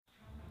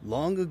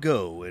Long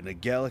ago, in a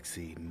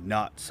galaxy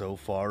not so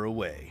far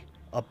away,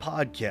 a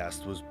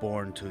podcast was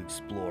born to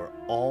explore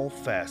all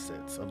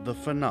facets of the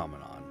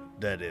phenomenon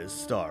that is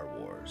Star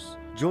Wars.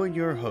 Join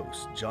your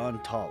host,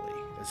 John Tolley,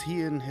 as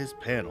he and his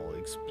panel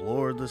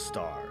explore the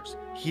stars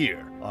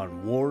here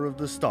on War of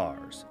the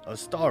Stars, a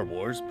Star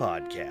Wars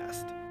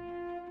podcast.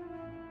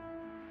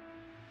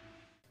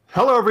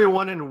 Hello,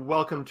 everyone, and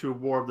welcome to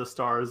War of the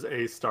Stars,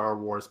 a Star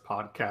Wars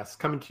podcast,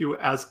 coming to you,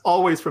 as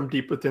always, from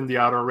deep within the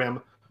Outer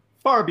Rim,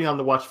 far beyond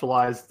the watchful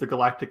eyes, the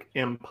Galactic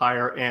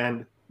Empire.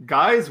 And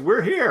guys,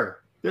 we're here.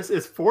 This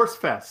is Force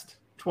Fest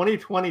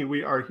 2020.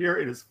 We are here.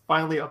 It is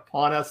finally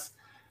upon us.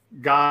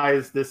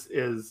 Guys, this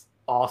is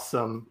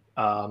awesome.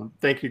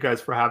 Thank you guys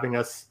for having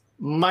us.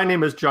 My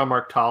name is John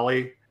Mark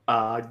Tolley.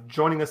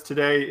 Joining us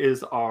today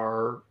is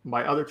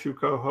my other two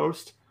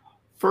co-hosts.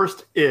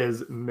 First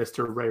is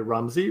Mr. Ray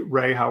Rumsey.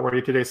 Ray, how are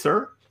you today,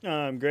 sir?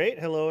 I'm great.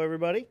 Hello,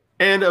 everybody.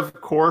 And of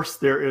course,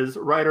 there is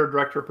writer,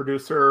 director,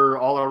 producer,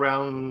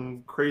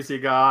 all-around crazy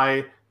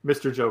guy,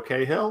 Mr. Joe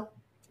Cahill.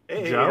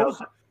 Hey, Joe?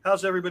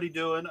 how's everybody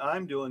doing?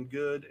 I'm doing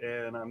good,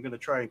 and I'm going to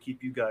try and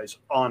keep you guys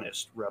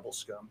honest, Rebel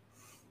Scum.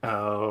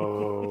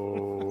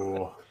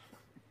 Oh.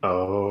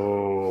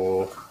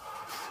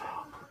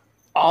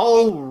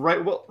 All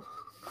right, well.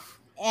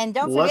 And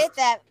don't forget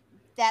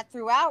that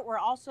throughout, we're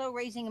also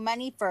raising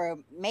money for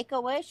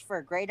Make-A-Wish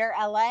for Greater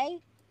LA.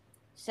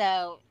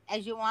 So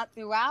as you want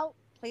throughout,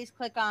 please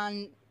click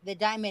on the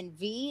diamond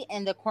V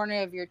in the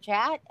corner of your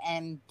chat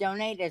and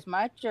donate as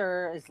much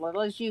or as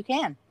little as you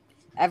can.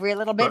 Every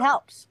little bit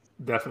helps.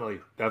 Definitely.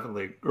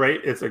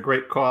 Great. It's a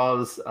great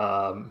cause,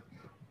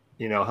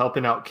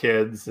 helping out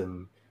kids.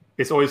 And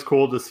it's always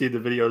cool to see the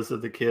videos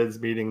of the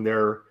kids meeting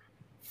their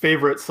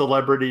favorite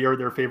celebrity or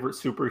their favorite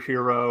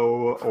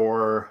superhero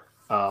or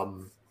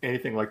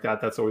anything like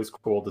that. That's always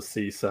cool to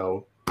see.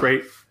 So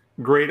great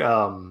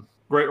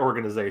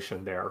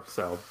organization there.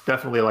 So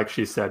definitely, like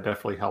she said,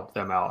 definitely help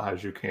them out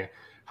as you can,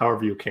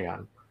 however you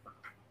can.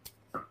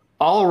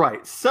 All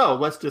right, so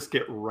let's just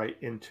get right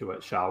into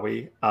it, shall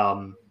we?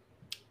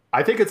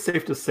 I think it's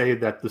safe to say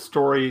that the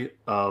story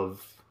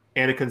of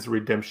Anakin's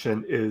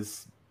redemption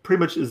is pretty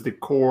much the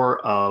core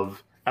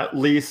of at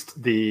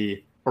least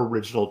the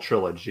original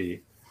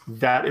trilogy.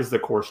 That is the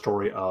core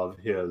story of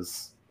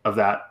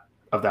that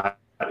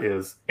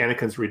is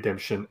Anakin's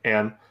redemption,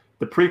 and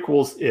the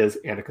prequels is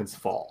Anakin's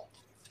fall.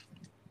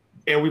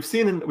 And we've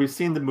seen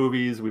the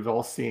movies. We've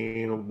all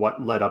seen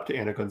what led up to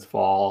Anakin's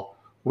fall.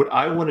 What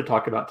I want to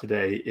talk about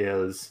today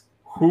is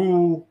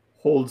who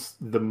holds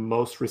the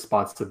most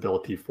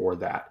responsibility for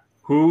that.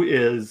 Who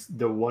is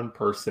the one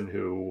person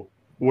who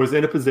was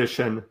in a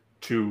position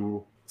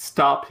to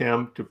stop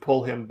him, to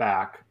pull him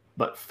back,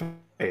 but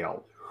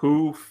failed?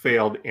 Who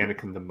failed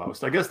Anakin the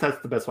most? I guess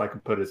that's the best way I can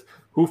put it, is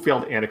who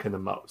failed Anakin the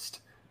most?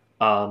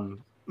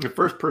 The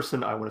first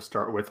person I want to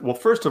start with, well,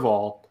 first of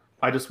all,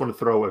 I just want to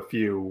throw a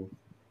few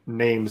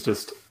names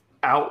just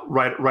out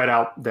right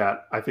out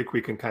that I think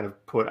we can kind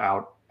of put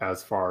out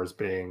as far as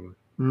being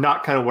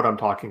not kind of what I'm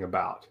talking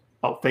about.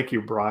 Oh, thank you,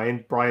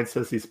 Brian. Brian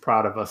says he's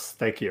proud of us.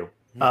 Thank you.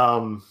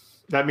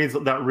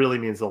 That really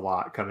means a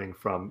lot coming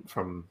from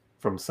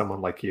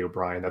someone like you,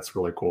 Brian. That's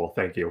really cool.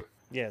 Thank you.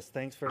 Yes,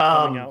 thanks for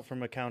coming out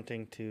from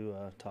accounting to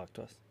talk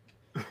to us.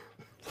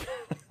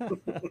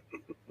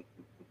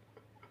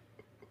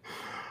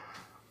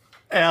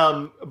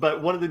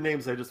 But one of the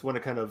names I just want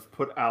to kind of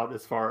put out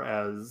as far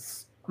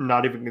as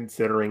not even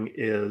considering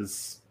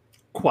is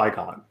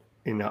Qui-Gon.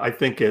 I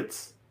think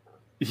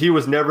he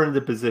was never in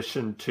the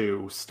position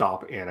to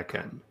stop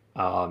Anakin,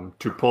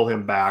 to pull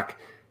him back,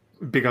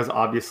 because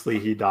obviously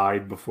he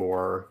died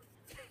before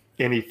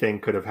anything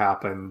could have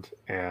happened.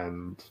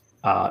 And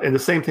the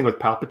same thing with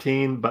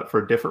Palpatine, but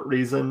for a different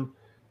reason,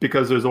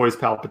 because there's always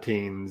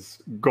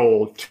Palpatine's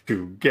goal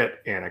to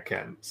get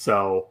Anakin.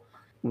 So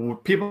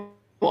people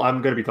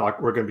we're going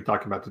to be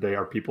talking about today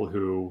are people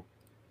who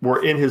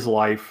were in his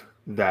life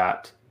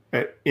that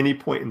at any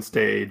point in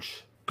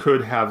stage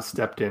could have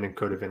stepped in and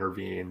could have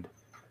intervened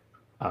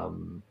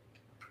to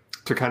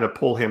kind of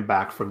pull him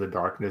back from the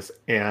darkness.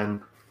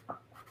 And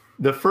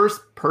the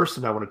first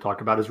person I want to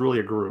talk about is really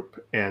a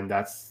group, and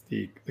that's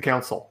the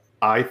Council.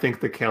 I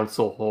think the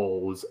Council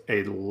holds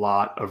a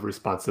lot of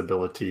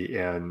responsibility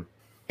in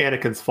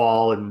Anakin's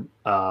fall, and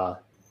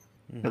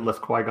unless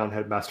Qui-Gon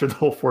had mastered the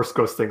whole Force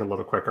Ghost thing a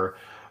little quicker.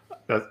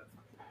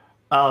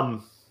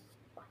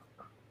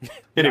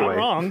 Anyway, not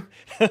wrong.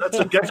 That's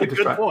a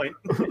good point.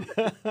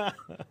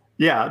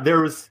 Yeah,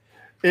 there was.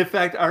 In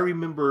fact, I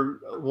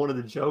remember one of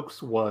the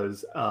jokes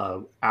was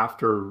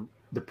after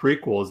the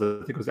prequels. I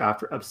think it was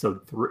after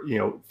episode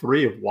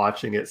 3 of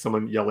watching it.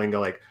 Someone yelling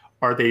like,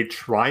 "Are they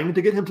trying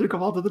to get him to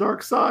go out to the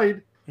dark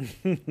side?"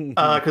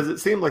 Because it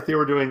seemed like they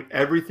were doing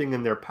everything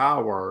in their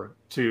power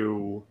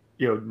to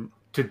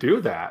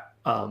do that.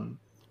 And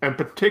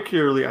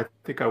particularly, I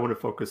think I want to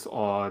focus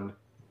on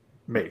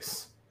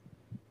Mace.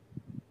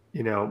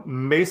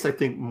 Mace, I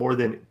think more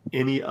than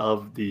any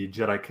of the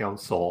Jedi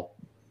Council,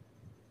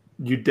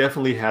 you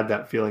definitely had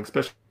that feeling,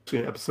 especially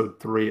in episode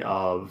 3,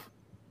 of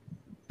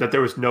that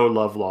there was no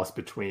love lost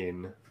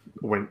between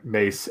when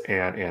Mace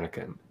and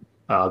Anakin.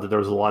 That there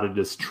was a lot of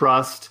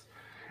distrust.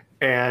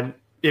 And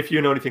if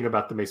you know anything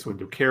about the Mace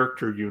Windu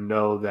character, you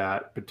know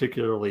that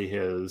particularly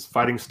his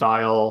fighting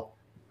style,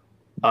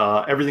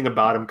 everything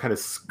about him kind of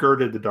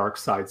skirted the dark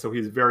side. So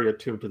he's very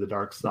attuned to the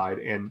dark side,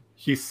 and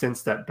he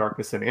sensed that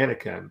darkness in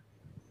Anakin.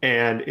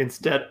 And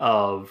instead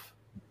of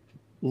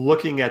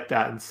looking at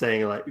that and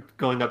saying, like,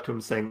 going up to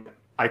him saying,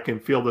 I can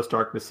feel this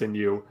darkness in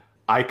you,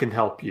 I can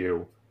help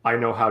you, I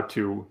know how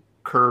to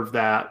curve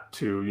that,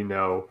 to, you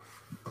know,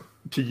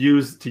 to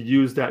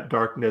use that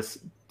darkness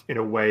in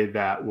a way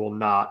that will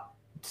not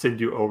send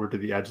you over to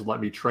the edge, let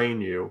me train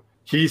you.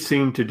 He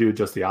seemed to do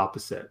just the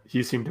opposite.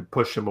 He seemed to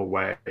push him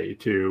away,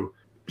 to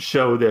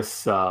show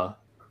this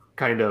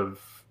kind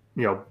of,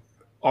 you know,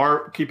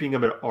 keeping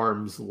him at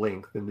arm's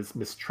length, and this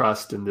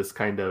mistrust and this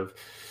kind of,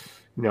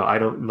 you know, I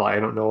don't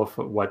know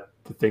what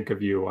to think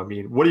of you. I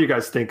mean, what do you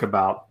guys think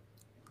about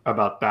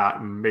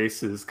that and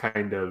Mace's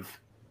kind of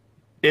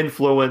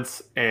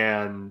influence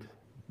and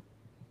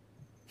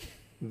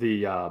the,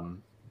 you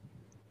know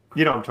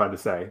what I'm trying to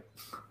say?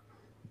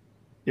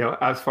 You know,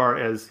 as far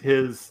as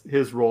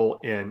his role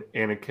in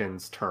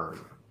Anakin's turn.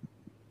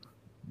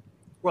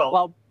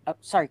 Well,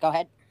 sorry, go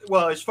ahead.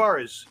 Well, as far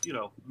as, you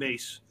know,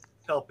 Mace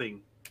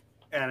helping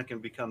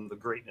Anakin become the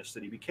greatness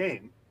that he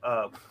became,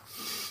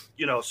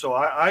 you know, so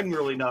I'm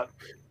really not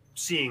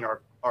seeing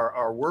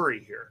our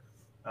worry here.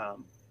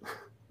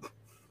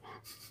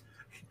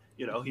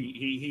 You know,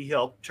 he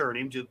helped turn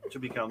him to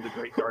become the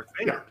great Darth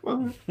Vader.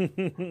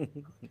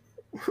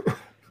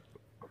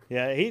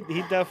 Yeah,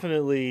 he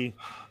definitely,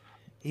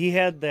 he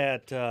had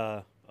that,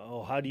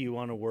 how do you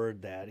want to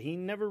word that? He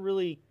never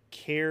really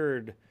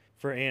cared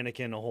for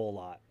Anakin a whole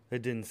lot.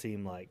 It didn't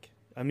seem like.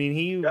 I mean,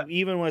 he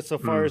even went so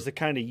far as to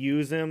kind of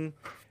use him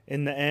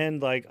in the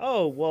end, like,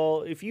 oh,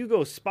 well, if you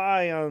go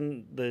spy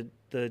on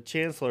the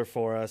Chancellor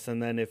for us,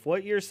 and then if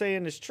what you're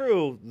saying is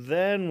true,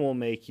 then we'll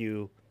make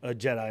you a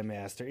Jedi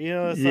Master. You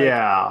know, it's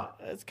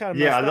it's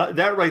kind of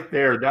that right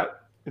there,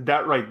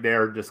 that right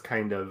there just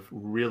kind of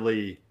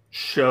really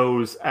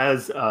shows,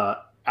 as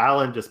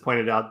Alan just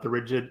pointed out, the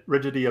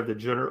rigidity of the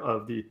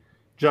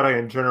Jedi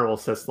in general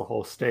sets the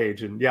whole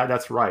stage. And yeah,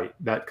 that's right.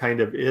 That kind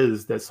of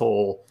is this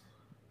whole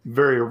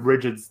very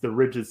rigid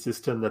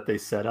system that they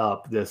set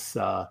up, this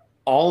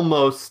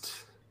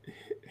almost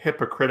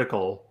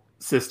hypocritical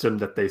system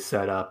that they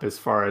set up, as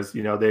far as,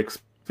 you know, they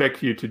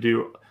expect you to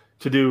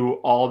do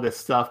all this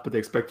stuff, but they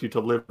expect you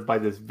to live by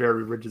this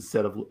very rigid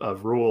set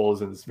of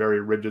rules and this very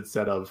rigid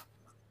set of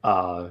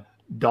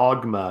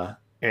dogma.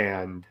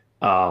 And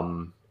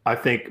I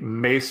think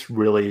Mace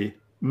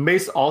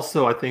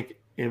also, I think,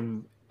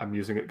 I'm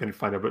using it, going to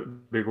find a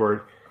big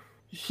word,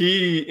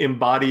 he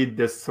embodied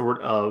this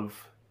sort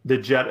of the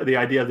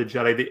idea of the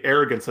Jedi, the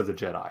arrogance of the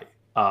Jedi.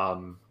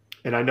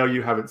 And I know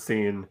you haven't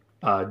seen,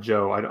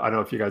 Joe, I don't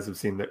know if you guys have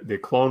seen the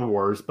Clone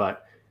Wars,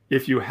 but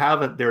if you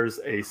haven't, there's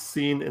a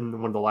scene in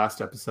one of the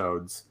last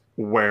episodes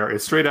where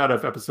it's straight out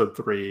of episode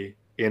 3,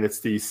 and it's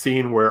the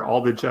scene where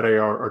all the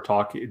Jedi are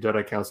talking,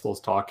 Jedi Council is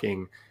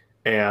talking,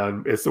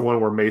 and it's the one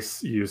where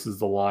Mace uses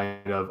the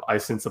line of, I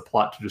sense a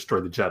plot to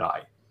destroy the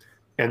Jedi.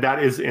 And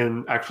that is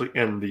actually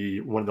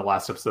in one of the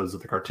last episodes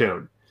of the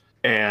cartoon.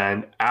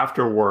 And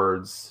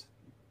afterwards,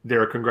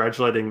 they're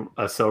congratulating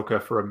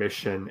Ahsoka for a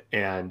mission,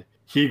 and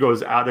he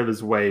goes out of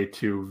his way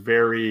to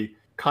very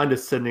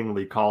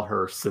condescendingly call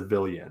her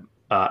civilian.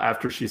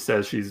 After she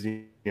says she's,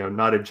 you know,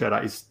 not a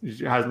Jedi,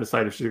 she hasn't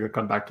decided if she's going to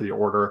come back to the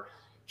Order.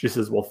 She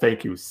says, well,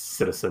 thank you,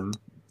 citizen.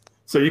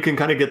 So you can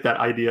kind of get that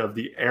idea of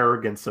the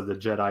arrogance of the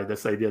Jedi,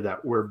 this idea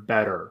that we're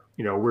better,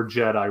 you know, we're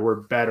Jedi, we're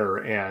better.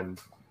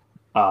 And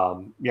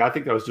I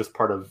think that was just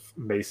part of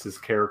Mace's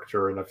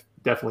character. And I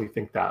definitely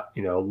think that,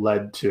 you know,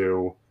 led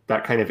to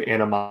that kind of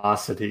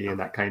animosity and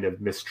that kind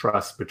of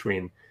mistrust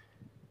between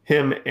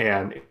him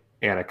and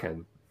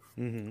Anakin.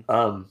 Mm-hmm.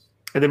 And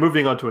then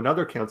moving on to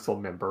another council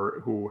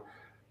member who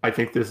I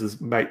think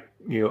might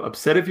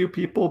upset a few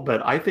people,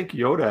 but I think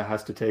Yoda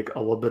has to take a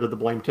little bit of the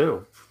blame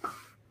too.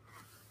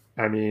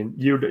 I mean,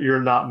 you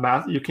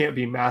can't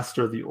be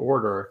master of the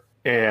Order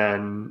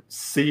and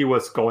see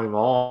what's going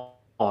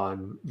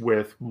on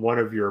with one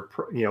of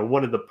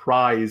the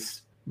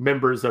prized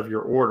members of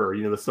your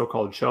Order, the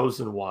so-called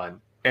chosen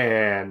one,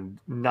 and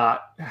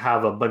not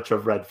have a bunch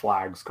of red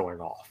flags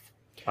going off.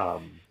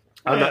 I'm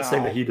not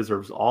saying that he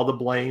deserves all the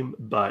blame,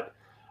 but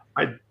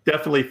I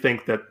definitely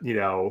think that,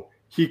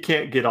 he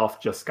can't get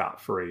off just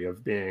scot-free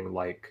of being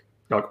like,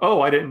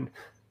 oh,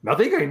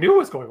 nothing I knew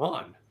was going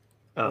on.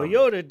 Well,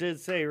 Yoda did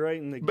say right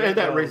in the get-go,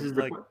 that raises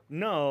like,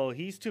 no,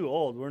 he's too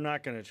old. We're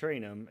not going to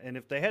train him. And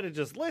if they had to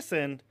just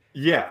listened,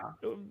 yeah.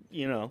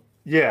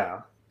 Yeah.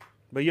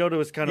 But Yoda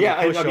was kind of a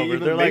pushover.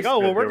 They're like, oh,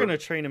 well, we're going to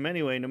train him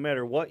anyway, no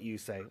matter what you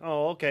say.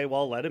 Oh, okay,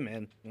 well, let him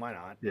in. Why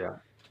not?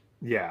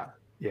 Yeah.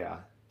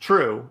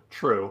 True.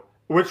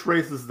 Which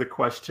raises the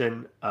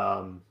question.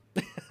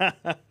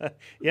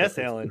 Yes,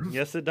 Alan.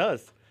 Yes, it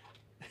does.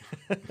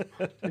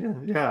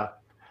 Yeah.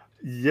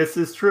 Yes,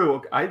 it's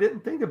true. I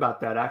didn't think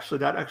about that. Actually,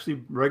 that actually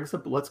brings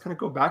up. Let's kind of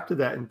go back to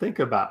that and think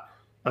about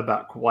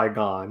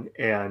Qui-Gon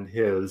and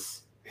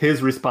his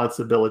his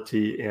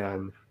responsibility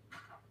in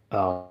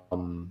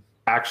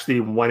actually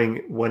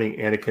wanting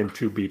Anakin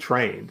to be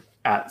trained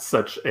at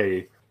such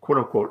a quote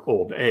unquote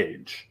old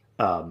age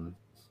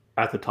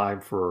at the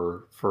time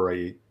for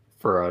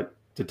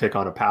to take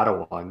on a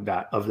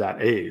Padawan of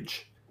that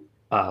age.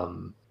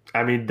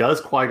 I mean,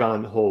 does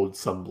Qui-Gon hold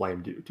some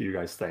blame? Do you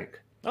guys think?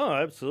 Oh,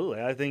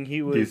 absolutely. I think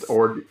he was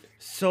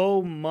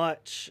so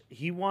much.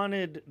 He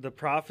wanted the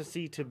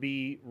prophecy to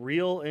be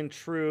real and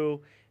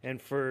true, and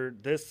for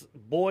this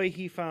boy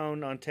he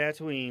found on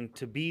Tatooine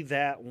to be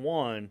that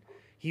one.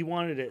 He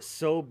wanted it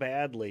so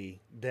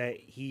badly that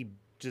he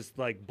just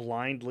like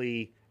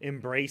blindly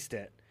embraced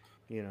it,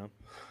 you know.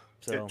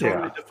 So it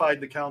totally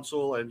defied the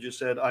council and just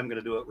said, "I'm going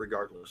to do it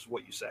regardless of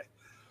what you say."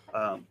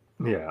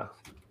 Yeah.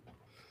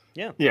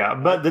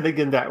 But then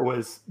again, that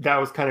was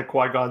kind of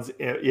Qui-Gon's.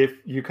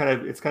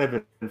 It's kind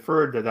of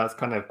inferred that that's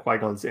kind of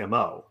Qui-Gon's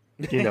MO.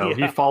 You know,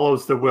 he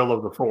follows the will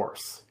of the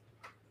Force.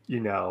 You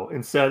know,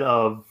 instead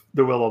of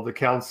the will of the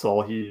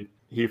council, he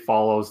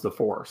follows the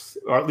Force,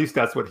 or at least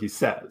that's what he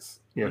says.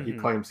 You know, he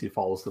claims he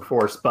follows the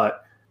Force,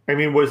 but I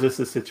mean, was this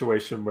a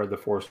situation where the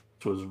Force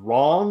was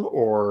wrong,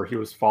 or he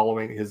was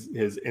following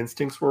his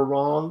instincts were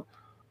wrong,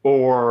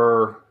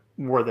 or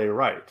were they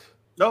right?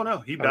 No,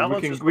 he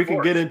balances. We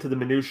can get into the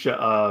minutia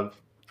of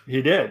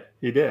he did.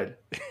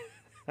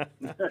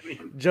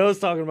 Joe's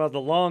talking about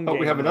the long game.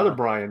 We have another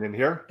Brian in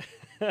here.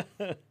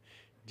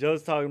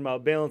 Joe's talking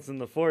about balancing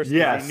the Force.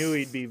 Yes, he knew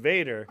he'd be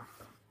Vader.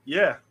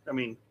 Yeah, I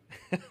mean,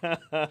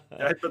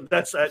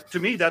 that's to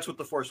me. That's what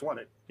the Force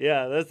wanted.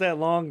 Yeah, that's that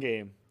long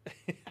game.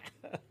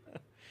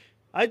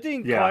 I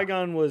think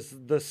Qui-Gon was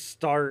the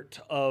start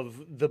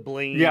of the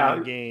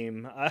blame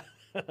game.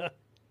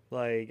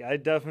 Like, I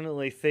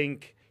definitely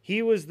think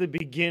he was the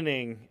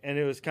beginning, and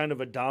it was kind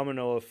of a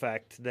domino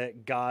effect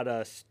that got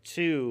us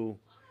to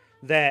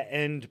that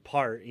end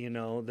part, you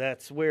know.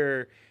 That's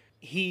where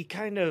he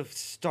kind of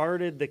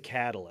started the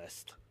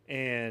catalyst,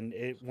 and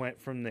it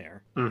went from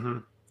there. Mm-hmm.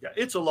 Yeah,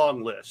 it's a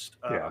long list.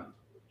 You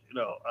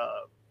know.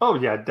 Oh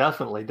yeah,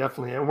 definitely,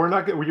 and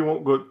we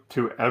won't go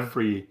to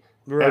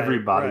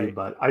everybody,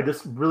 but I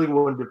just really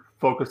wanted to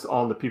focus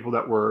on the people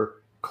that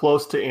were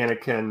close to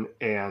Anakin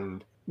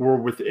and were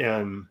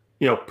within,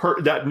 you know,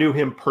 that knew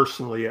him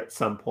personally at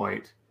some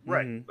point.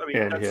 Right. I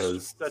mean,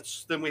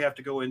 that's then we have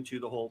to go into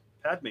the whole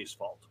Padme's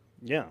fault.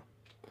 Yeah.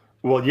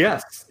 Well,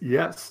 yes.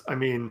 I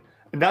mean,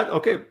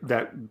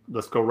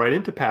 let's go right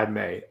into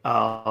Padme.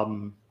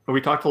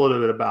 We talked a little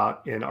bit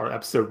about in our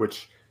episode,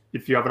 which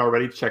if you haven't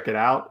already, check it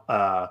out.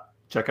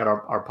 Check out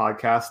our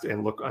podcast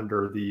and look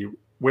under the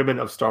Women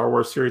of Star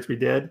Wars series we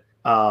did.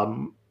 But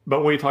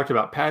when we talked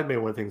about Padme,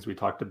 one of the things we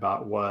talked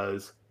about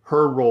was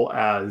her role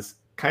as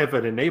kind of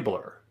an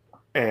enabler.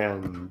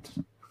 And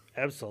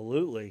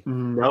absolutely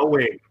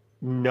knowing,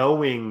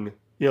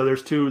 you know,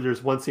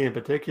 there's one scene in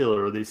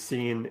particular, the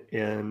scene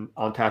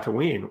on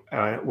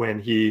Tatooine when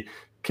he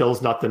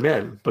kills not the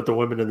men, but the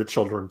women and the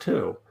children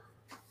too.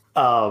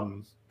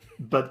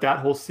 But that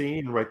whole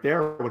scene right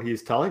there, when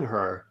he's telling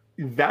her,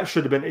 that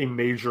should have been a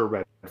major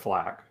red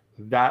flag.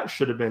 That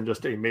should have been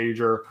just a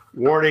major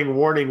warning,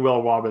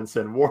 Will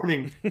Robinson,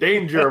 warning,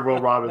 danger, Will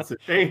Robinson,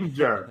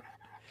 danger.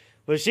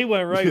 But she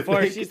went right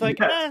for it. She's like,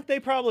 they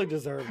probably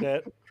deserved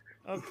it.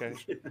 Okay.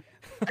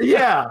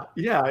 Yeah.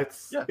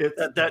 It's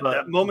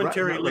that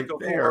momentary look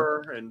of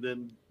horror, and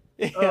then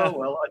oh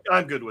well,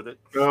 I'm good with it.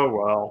 Oh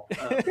well,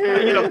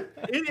 you know,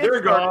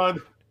 they're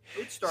gone.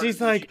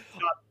 She's like,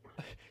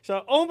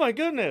 so oh my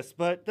goodness.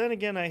 But then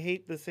again, I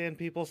hate the Sand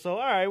People, so all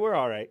right, we're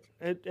all right.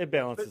 It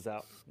balances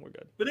out. We're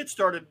good. But it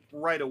started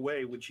right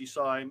away when she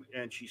saw him,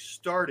 and she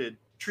started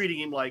treating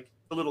him like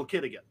a little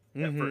kid again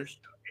at first.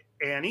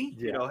 Annie,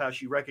 you know how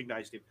she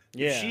recognized him.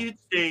 Yeah. If she had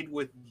stayed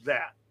with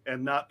that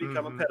and not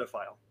become a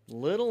pedophile.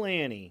 Little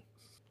Annie.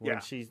 I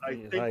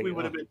think we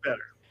would have been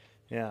better.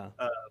 Yeah.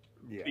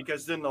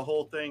 Because then the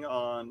whole thing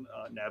on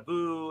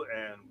Naboo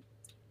and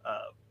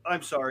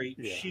I'm sorry,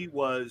 she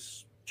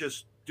was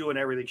just doing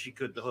everything she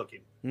could to hook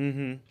him.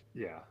 Mm-hmm.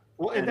 Yeah.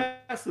 Well, and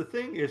that's the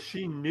thing is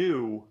she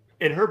knew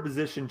in her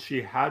position,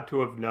 she had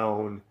to have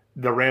known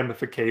the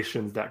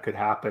ramifications that could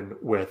happen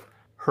with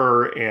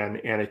her and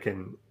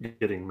Anakin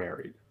getting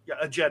married. Yeah,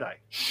 a Jedi.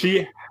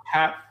 She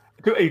had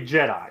to a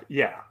Jedi.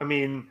 Yeah. I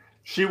mean,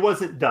 she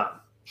wasn't dumb.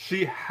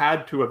 She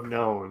had to have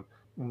known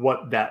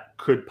what that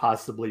could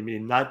possibly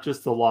mean, not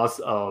just the loss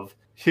of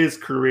his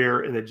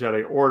career in the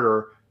Jedi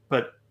Order,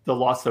 but the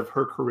loss of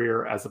her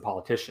career as a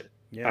politician.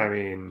 Yeah. I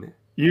mean,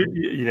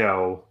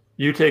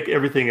 you take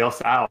everything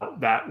else out,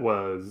 that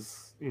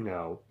was,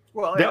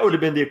 that would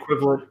have been the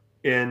equivalent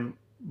in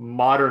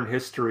modern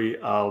history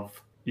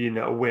of,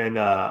 when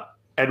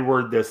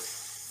Edward the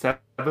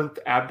Seventh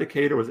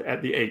abdicated, or was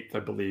at the Eighth, I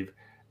believe,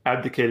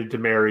 abdicated to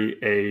marry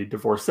a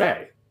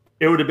divorcee.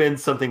 It would have been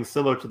something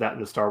similar to that in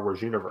the Star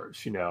Wars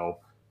universe.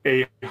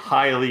 A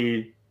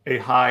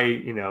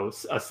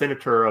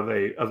senator of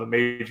a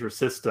major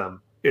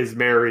system is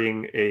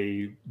marrying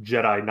a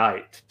Jedi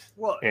Knight.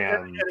 Well,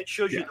 and it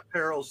shows you the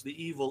perils,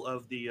 the evil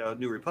of the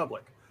New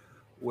Republic,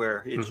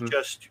 where it's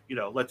just,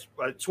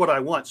 it's what I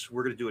want, so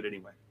we're going to do it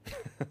anyway.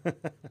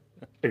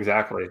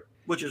 Exactly.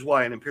 Which is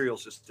why an Imperial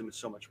system is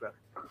so much better.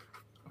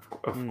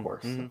 Of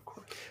course.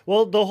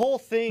 Well, the whole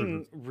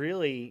thing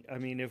really, I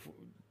mean, if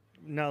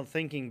now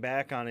thinking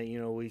back on it,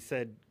 we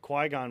said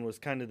Qui-Gon was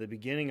kind of the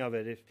beginning of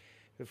it.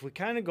 If we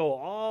kind of go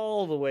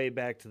all the way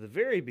back to the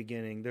very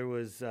beginning, there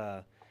was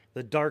the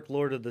Dark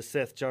Lord of the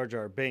Sith, Jar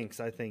Jar Binks.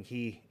 I think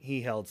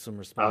he held some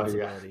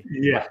responsibility.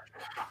 Yeah.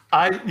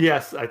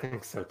 Yes, I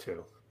think so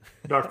too.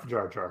 Darth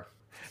Jar Jar.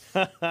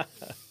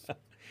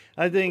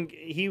 I think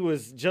he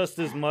was just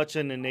as much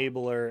an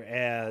enabler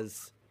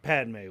as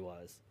Padme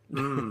was.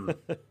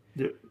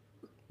 Yes,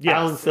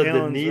 Alan said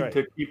Alan's the need right.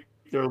 to keep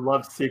their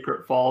love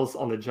secret falls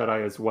on the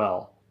Jedi as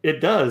well. It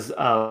does.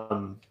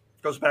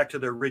 Goes back to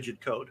their rigid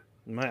code.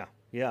 Yeah.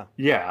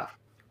 Yeah.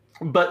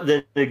 But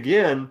then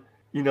again,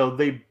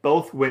 they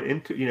both went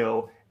into,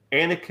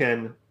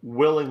 Anakin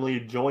willingly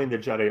joined the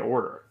Jedi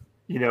Order.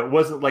 It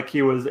wasn't like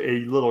he was a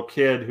little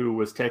kid who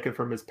was taken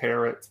from his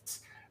parents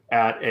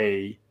at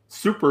a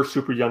super,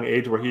 super young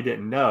age where he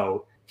didn't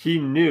know. He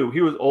knew,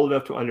 he was old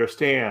enough to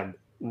understand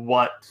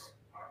what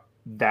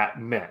that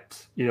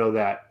meant.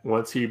 That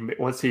once he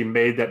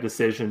made that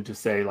decision to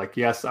say, like,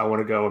 yes, I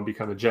want to go and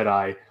become a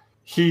Jedi,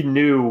 he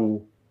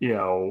knew,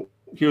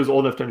 he was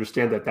old enough to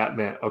understand that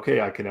meant,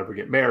 okay, I can never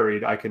get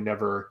married. I can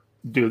never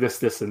do this,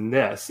 this, and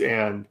this.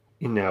 And,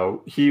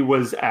 he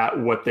was at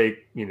what they,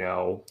 he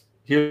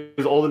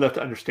was old enough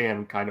to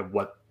understand kind of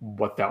what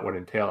that would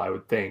entail, I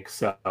would think.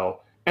 So,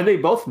 and they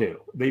both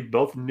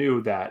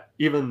knew that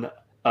even,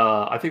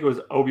 I think it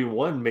was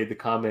Obi-Wan made the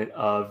comment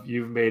of,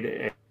 you've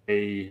made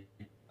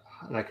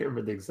and I can't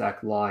remember the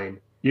exact line,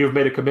 you've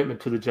made a commitment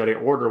to the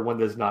Jedi Order, one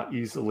that's not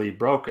easily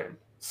broken.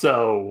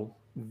 So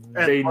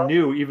they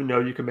knew, even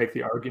though you can make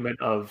the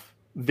argument of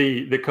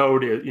the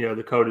code is,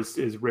 the code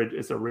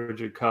is a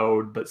rigid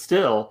code, but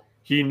still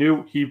he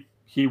knew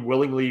he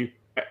willingly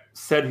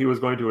said he was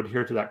going to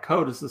adhere to that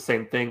code. It's the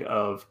same thing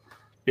of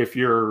if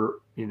you're,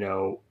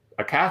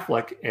 a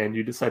Catholic and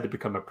you decide to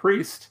become a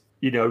priest,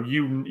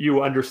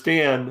 you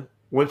understand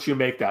once you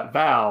make that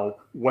vow,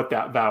 what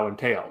that vow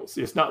entails.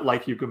 It's not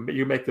like you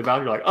make the vow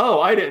and you're like,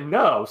 oh, I didn't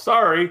know,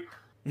 sorry.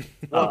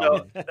 Well,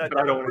 no, that's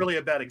really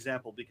a bad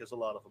example because a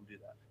lot of them do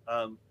that.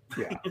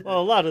 Yeah. Well,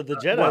 a lot of the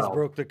Jedis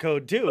broke the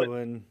code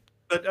too,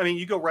 but I mean,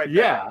 you go right back.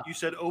 Yeah. You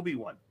said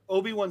Obi-Wan.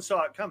 Obi-Wan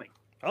saw it coming.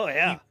 Oh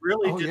yeah. He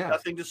really did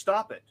nothing to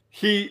stop it.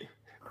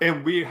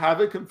 And we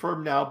have it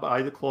confirmed now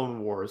by the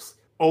Clone Wars.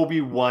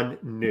 Obi-Wan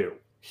knew.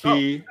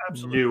 He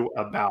knew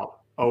about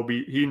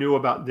he knew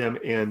about them,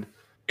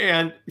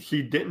 and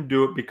he didn't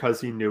do it because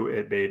he knew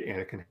it made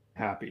Anakin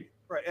happy.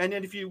 Right. And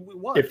then if he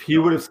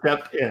would have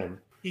stepped in,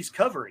 he's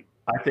covering.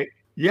 I think.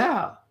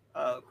 Yeah.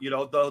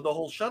 The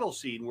whole shuttle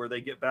scene where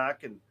they get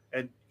back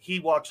and he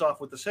walks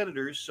off with the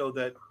senators so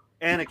that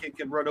Anakin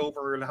can run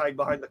over and hide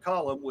behind the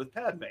column with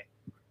Padme.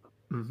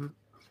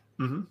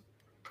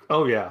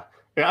 Oh yeah.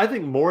 And I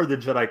think more the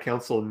Jedi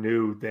Council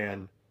knew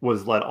than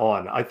was let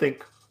on. I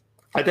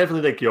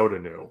definitely think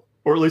Yoda knew,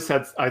 or at least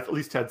had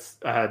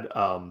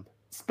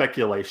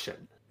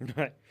speculation.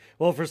 Right.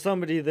 Well, for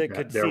somebody that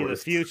could see the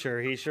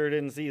future, he sure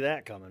didn't see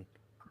that coming.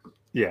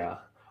 Yeah.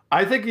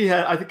 I think he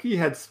had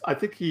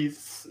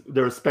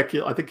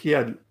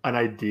an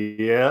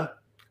idea,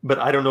 but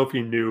I don't know if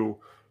he knew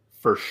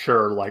for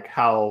sure, like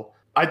how.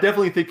 I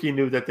definitely think he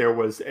knew that there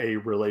was a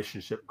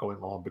relationship going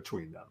on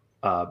between them.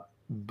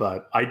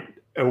 But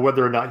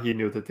whether or not he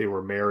knew that they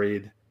were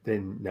married,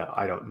 then no,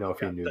 I don't know if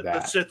he knew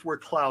that. The Sith were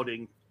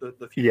clouding the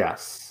future.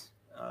 Yes.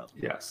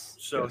 Yes.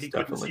 So he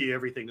couldn't see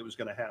everything that was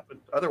going to happen.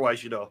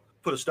 Otherwise,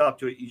 put a stop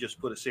to it. You just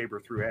put a saber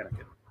through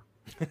Anakin.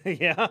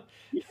 Yeah.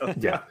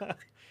 Yeah.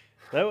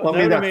 That would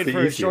have made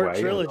for a short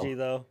trilogy,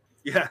 though.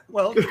 Yeah.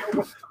 Well,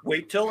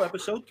 wait till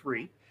episode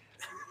 3.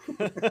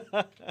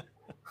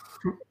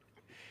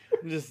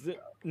 Just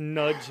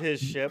nudge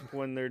his ship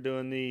when they're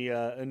doing the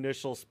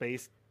initial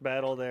space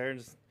battle there.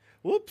 Just,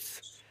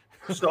 whoops.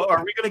 So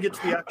are we going to get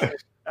to the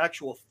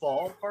actual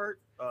fall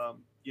part?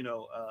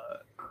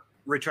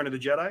 Return of the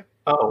Jedi?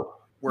 Oh.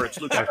 Where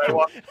it's Luke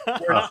Skywalker?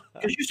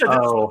 Because you said this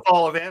is the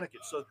fall of Anakin.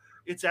 So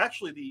it's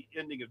actually the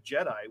ending of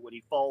Jedi when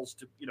he falls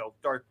to,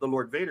 the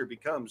Lord Vader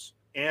becomes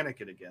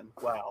Anakin again.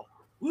 Wow.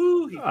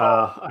 Woo, he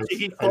falls.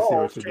 He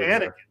falls to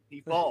Anakin.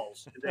 He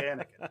falls into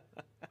Anakin.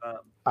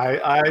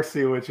 I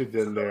see what you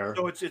did there.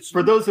 So it's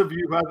for those of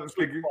you who haven't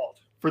figured.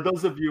 For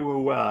those of you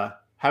who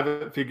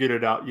haven't figured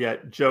it out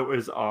yet, Joe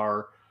is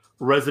our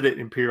resident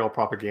Imperial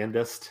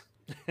propagandist.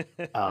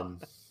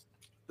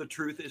 The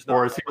truth is not.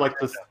 Or is he like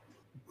this?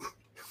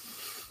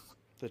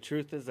 The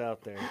truth is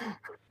out there.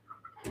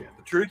 Yeah,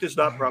 the truth is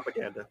not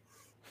propaganda.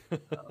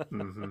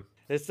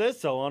 It says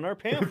so on our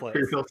pamphlets.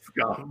 Imperial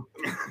scum.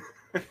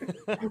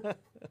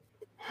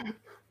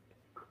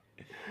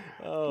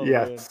 Oh,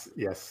 yes,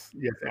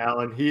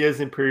 Alan. He is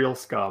Imperial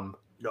scum.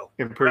 No,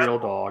 Imperial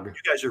dog.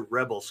 You guys are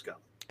rebel scum.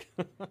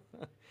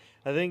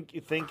 I think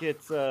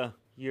it's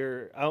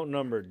you're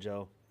outnumbered,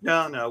 Joe.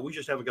 No, we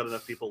just haven't got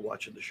enough people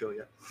watching the show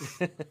yet.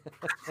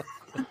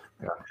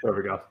 Yeah, there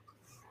we go.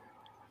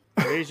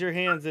 Raise your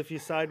hands if you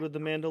side with the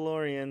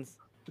Mandalorians.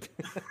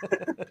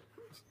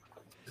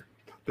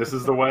 This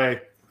is the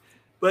way.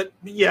 But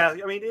yeah,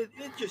 I mean, it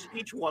just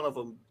each one of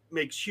them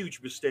makes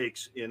huge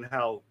mistakes in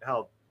how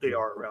they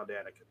are around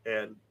Anakin,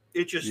 and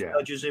it just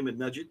nudges him and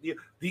nudges.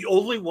 The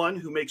only one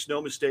who makes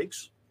no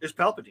mistakes is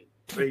Palpatine.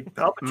 I mean,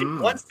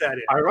 Palpatine wants that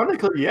in.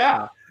 Ironically,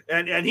 yeah.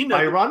 And he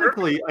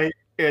ironically,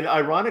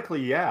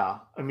 yeah.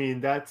 I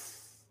mean,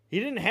 he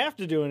didn't have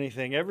to do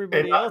anything.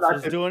 Everybody else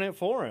was doing it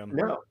for him.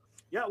 No.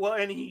 Yeah, well,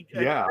 and he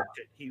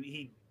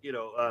you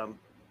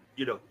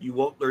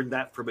won't learn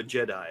that from a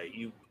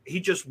Jedi. He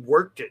just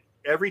worked it.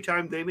 Every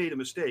time they made a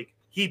mistake,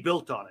 he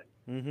built on it.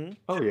 Mm-hmm.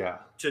 Oh yeah.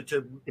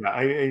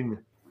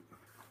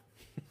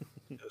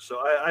 So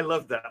I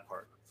love that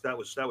part. That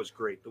was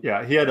great.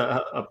 Yeah, he had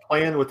a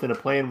plan within a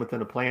plan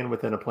within a plan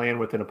within a plan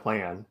within a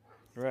plan.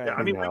 Right. Yeah,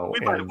 I mean, we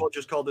might as well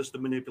just call this the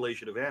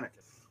manipulation of Anakin.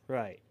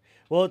 Right.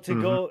 Well,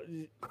 go.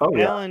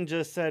 Alan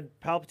just said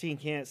Palpatine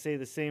can't say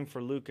the same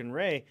for Luke and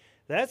Rey.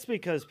 That's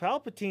because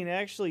Palpatine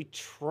actually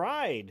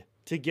tried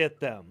to get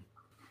them,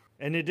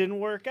 and it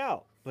didn't work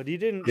out. But he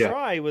didn't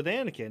try with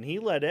Anakin. He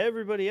let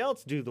everybody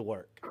else do the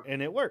work,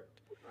 and it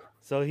worked.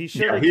 So he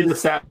should. Yeah, he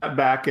just sat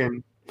back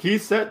and he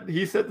set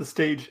the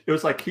stage. It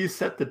was like he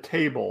set the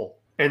table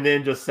and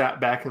then just sat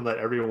back and let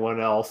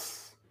everyone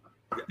else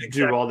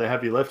do all the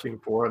heavy lifting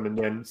for him, and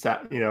then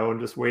sat,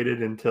 and just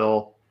waited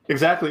until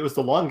it was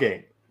the long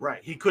game.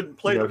 Right. He couldn't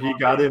play. He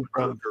got in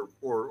from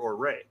or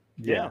Rey.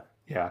 Yeah,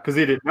 because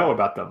he didn't know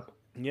about them.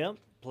 Yep,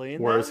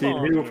 playing. Whereas he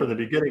knew from the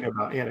beginning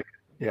about Anakin.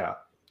 Yeah.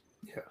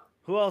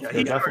 Who else?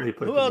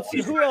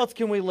 Who else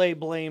can we lay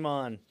blame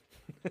on?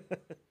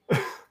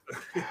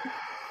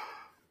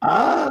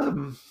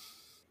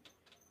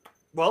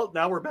 Well,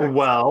 now we're back.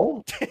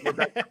 Well,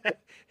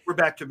 we're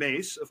back to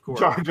Mace, of course.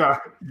 Jar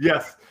Jar.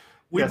 Yes.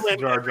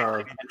 Jar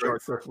Jar.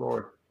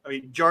 Lord. I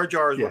mean, Jar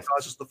Jar is what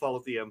causes the fall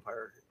of the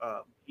Empire.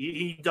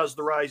 He does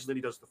the rise, and then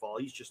he does the fall.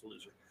 He's just a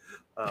loser.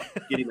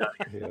 Get him out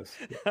of here.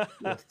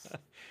 Yes.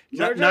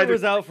 Jar Jar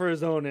was out for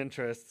his own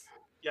interests.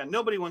 Yeah,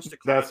 nobody wants to.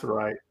 That's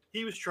right.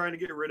 He was trying to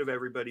get rid of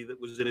everybody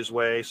that was in his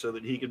way so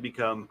that he could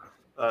become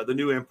the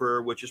new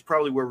emperor, which is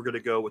probably where we're going to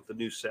go with the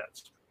new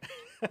sets.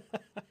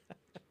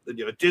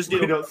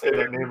 Disney. We don't say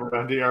that name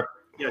around here.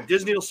 Yeah,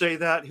 Disney will say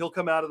that. He'll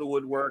come out of the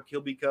woodwork.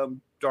 He'll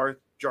become Darth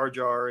Jar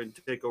Jar and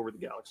take over the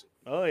galaxy.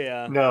 Oh,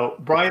 yeah. No,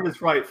 Brian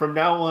is right. From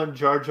now on,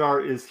 Jar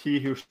Jar is he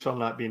who shall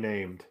not be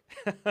named.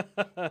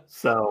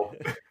 So,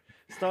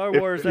 Star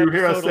Wars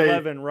Episode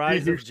 11,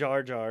 Rise of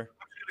Jar Jar. I'm going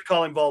to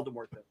call him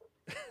Voldemort then.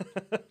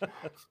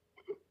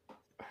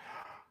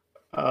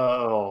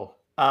 Oh,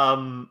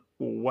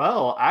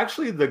 well,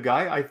 actually, the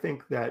guy I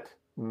think that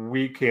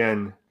we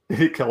can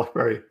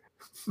Caliberry.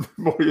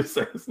 What do you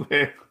say his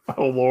name?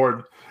 Oh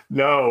Lord,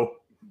 no.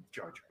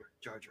 Jar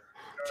Jar.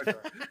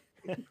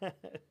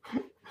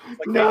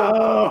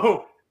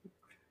 No.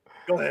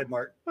 Go ahead,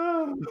 Mark.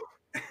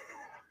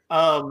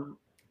 I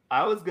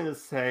was gonna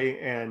say,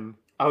 and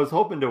I was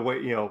hoping to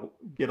wait,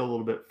 get a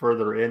little bit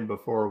further in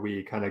before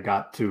we kind of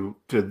got to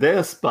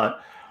this,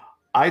 but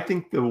I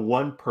think the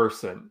one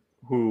person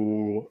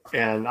who,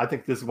 and I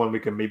think this is one we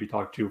can maybe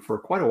talk to for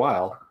quite a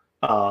while,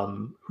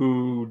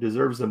 who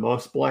deserves the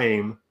most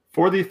blame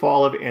for the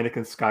fall of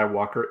Anakin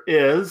Skywalker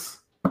is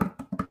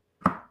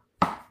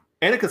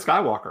Anakin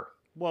Skywalker.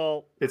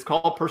 Well, it's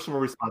called personal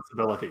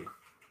responsibility.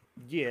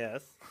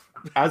 Yes.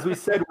 As we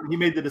said, when he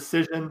made the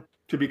decision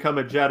to become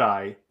a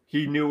Jedi,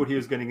 he knew what he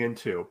was getting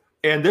into.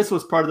 And this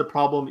was part of the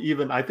problem.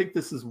 Even I think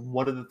this is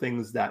one of the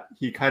things that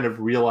he kind of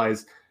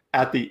realized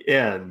at the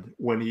end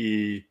when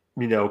he,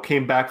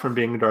 came back from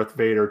being Darth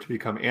Vader to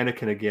become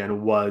Anakin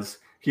again, was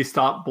he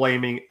stopped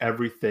blaming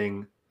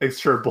everything.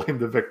 Blame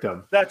the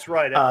victim. That's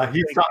right.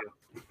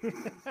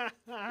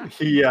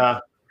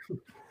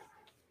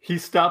 He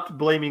stopped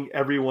blaming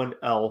everyone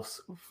else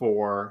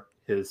for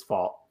his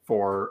fault,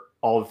 for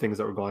all the things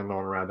that were going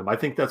on around him. I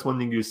think that's one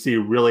thing you see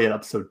really in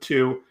episode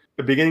 2.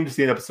 The beginning to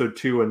see in episode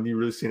 2 and you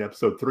really see in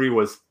episode 3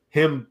 was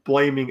him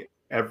blaming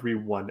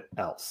everyone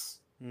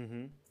else.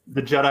 Mm-hmm.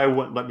 The Jedi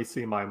wouldn't let me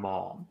see my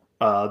mom.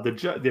 The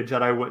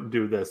Jedi wouldn't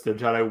do this. The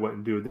Jedi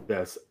wouldn't do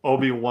this.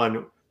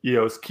 Obi-Wan,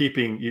 is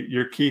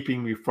you're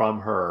keeping me from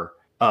her.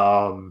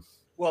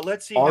 Well,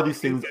 let's see. All these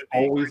things,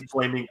 always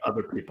blaming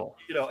other people.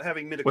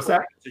 Having midichlorians What's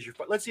that? as your.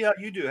 Let's see how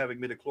you do having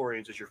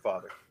midichlorians as your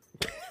father.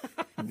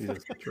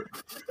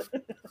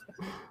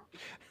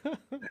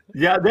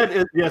 Yeah, that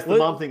is. Yes, the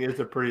mom thing is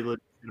a pretty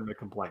legitimate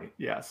complaint.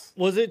 Yes.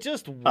 Was it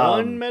just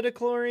one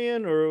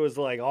midichlorian, or it was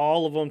like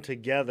all of them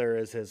together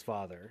as his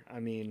father? I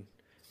mean,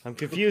 I'm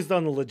confused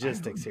on the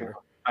logistics here.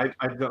 I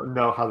don't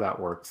know how that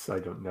works. I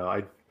don't know.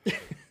 I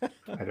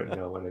don't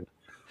know when it.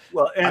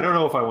 Well, I don't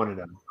know if I want to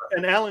know.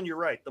 And Alan, you're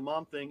right. The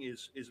mom thing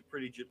is a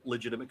pretty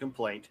legitimate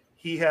complaint.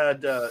 He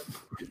had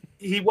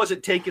he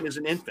wasn't taken as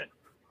an infant,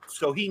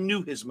 so he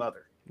knew his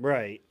mother.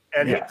 Right.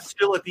 And he was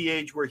still at the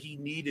age where he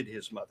needed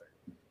his mother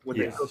when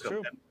they took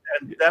him.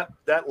 And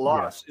that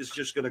loss is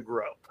just going to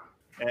grow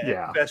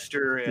and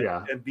fester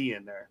and be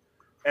in there.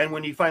 And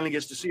when he finally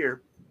gets to see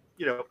her,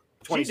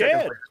 20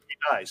 seconds later, he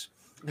dies.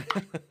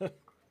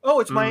 Oh,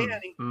 it's my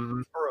Annie.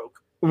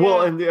 Broke.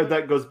 Well, and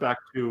that goes back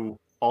to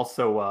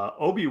also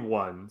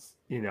Obi-Wan's,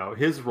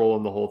 his role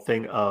in the whole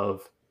thing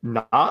of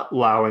not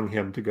allowing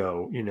him to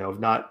go,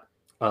 not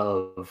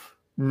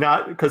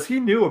because he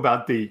knew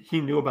about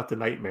the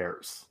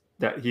nightmares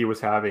that he was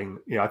having.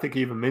 I think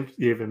he even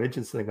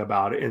mentioned something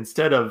about it.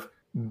 Instead of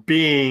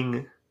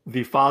being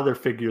the father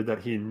figure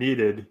that he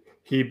needed,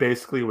 he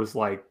basically was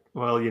like,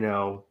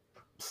 well,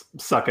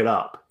 suck it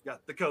up. Yeah,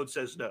 the code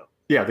says no.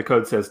 Yeah, the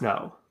code says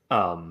no.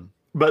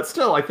 But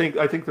still, I think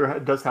there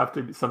does have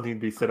to be something to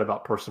be said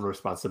about personal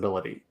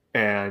responsibility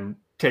and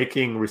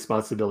taking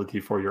responsibility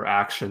for your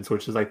actions,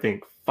 which is, I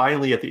think,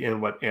 finally at the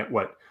end what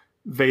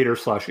Vader /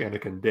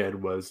 Anakin did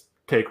was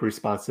take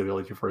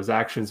responsibility for his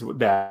actions.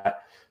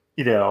 That,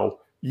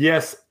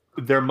 yes,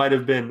 there might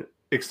have been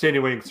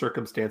extenuating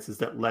circumstances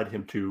that led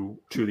him to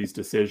these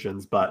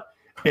decisions, but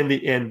in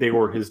the end, they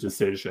were his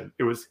decision.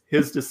 It was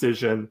his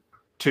decision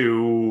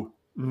to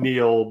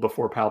kneel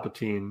before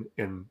Palpatine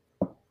and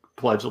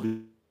pledge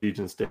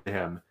allegiance to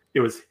him. It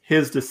was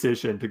his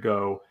decision to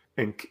go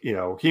and,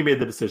 he made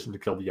the decision to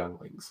kill the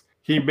younglings.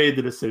 He made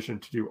the decision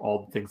to do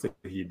all the things that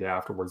he did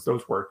afterwards.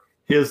 Those were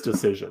his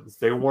decisions.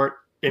 They weren't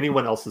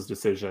anyone else's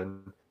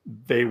decision.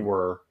 They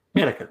were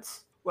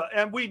Anakin's. Well,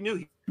 and we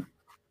knew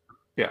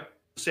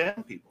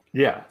Sand people.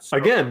 Yeah. So,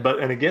 again,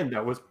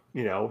 that was,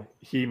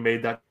 he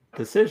made that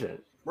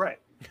decision. Right.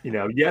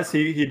 Yes,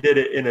 he did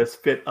it in a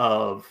fit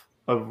of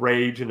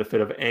rage and a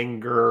fit of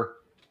anger,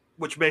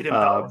 which made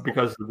him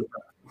because of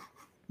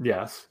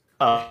yes.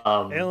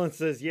 Alan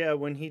says, yeah,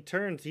 when he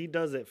turns, he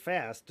does it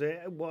fast.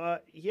 Well,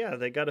 yeah,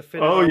 they got to fit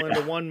it all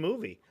into one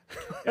movie.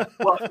 Yeah.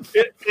 Well,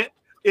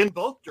 in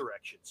both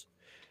directions.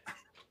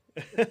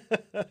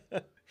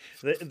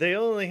 They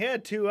only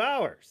had 2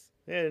 hours.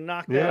 They had to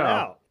knock that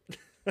out.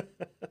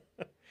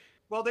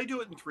 Well, they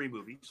do it in 3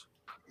 movies.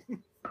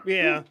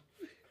 Yeah.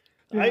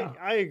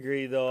 I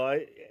agree, though.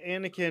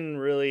 Anakin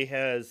really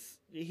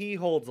he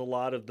holds a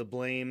lot of the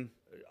blame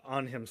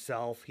on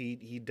himself.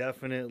 He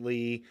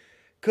definitely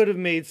could have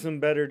made some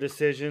better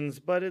decisions,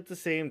 but at the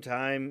same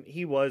time,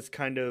 he was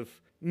kind of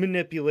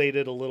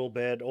manipulated a little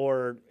bit,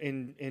 or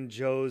in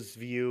Joe's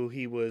view,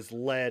 he was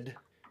led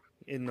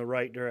in the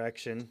right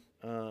direction.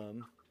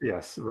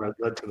 Yes,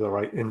 led to the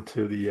right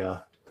into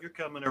the... You're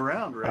coming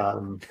around,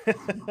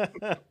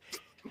 right?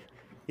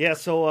 Yeah,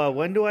 so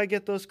when do I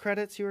get those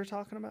credits you were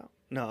talking about?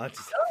 No,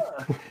 it's...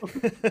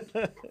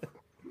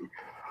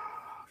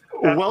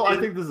 Well, I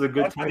think this is a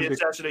good time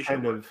to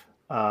kind of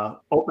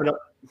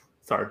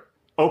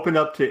open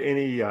up to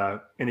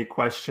any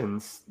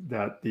questions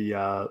that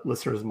the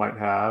listeners might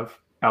have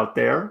out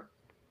there.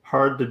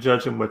 Hard to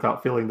judge them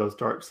without feeling those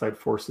dark side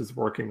forces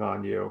working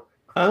on you.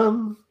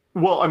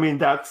 Well, I mean,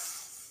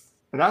 that's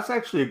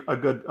actually a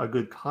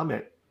good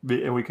comment,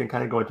 and we can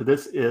kind of go into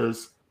this.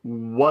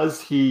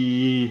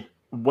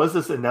 Was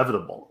this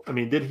inevitable? I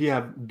mean, did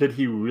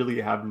he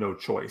really have no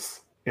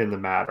choice in the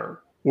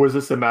matter? Was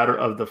this a matter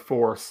of the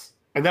Force?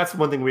 And that's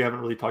one thing we haven't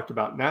really talked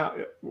about now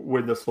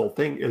with this whole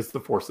thing is the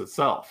Force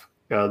itself.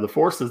 The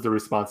Force is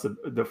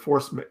the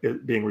Force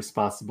being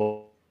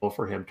responsible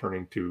for him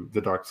turning to the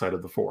dark side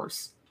of the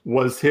Force.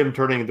 Was him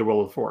turning the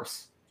will of the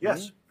Force?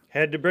 Yes.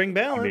 Had to bring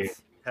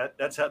balance.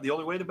 That's the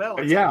only way to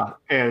balance. Yeah,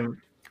 and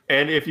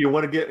if you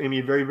want to get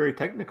very, very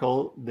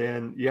technical,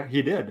 then yeah,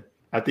 he did.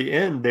 At the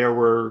end, there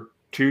were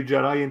 2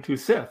 Jedi and 2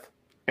 Sith.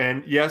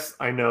 And yes,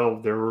 I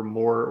know there were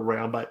more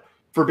around, but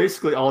for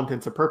basically all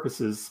intents and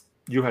purposes,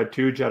 you had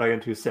 2 Jedi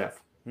and 2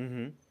 Sith.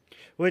 Mm-hmm.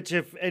 Which,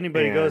 if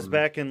anybody goes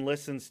back and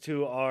listens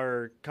to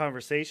our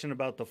conversation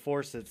about the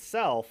Force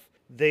itself,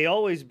 they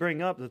always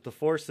bring up that the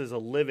Force is a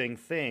living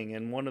thing.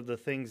 And one of the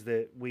things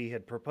that we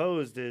had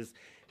proposed is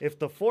if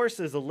the Force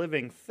is a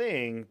living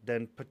thing,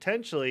 then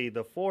potentially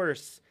the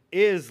Force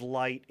is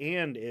light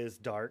and is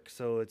dark.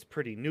 So it's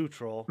pretty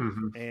neutral,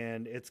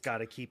 and it's got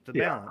to keep the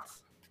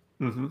balance.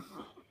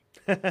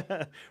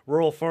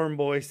 Rural Farm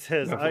Boy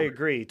says, definitely. I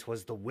agree.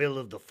 'Twas the will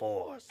of the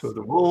Force. 'Twas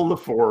the will of the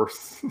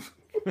Force.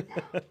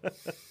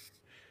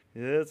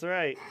 That's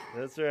right.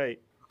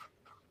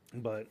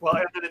 But well,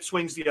 and then it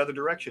swings the other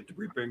direction to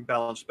bring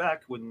balance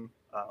back when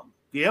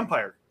the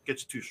Empire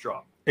gets too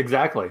strong.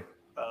 Exactly.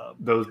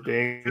 Those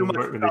being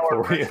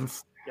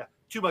midichlorians. Yeah,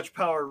 too much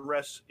power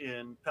rests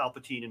in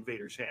Palpatine and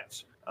Vader's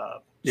hands.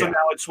 So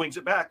now it swings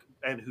it back,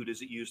 and who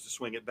does it use to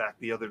swing it back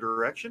the other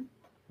direction?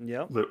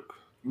 Yeah, Luke.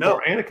 No,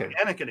 or Anakin.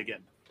 Anakin again.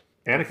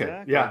 Anakin.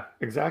 Exactly. Yeah,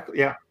 exactly.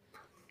 Yeah,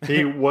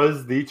 he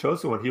was the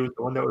chosen one. He was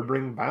the one that would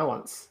bring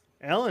balance.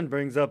 Ellen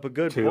brings up a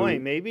good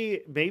point.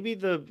 Maybe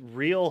the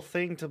real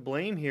thing to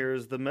blame here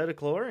is the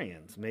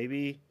midichlorians.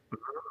 Maybe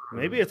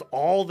it's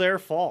all their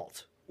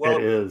fault. Well,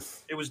 it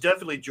is. It was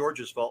definitely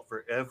George's fault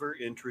for ever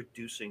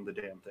introducing the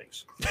damn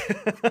things.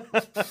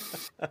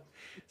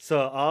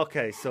 So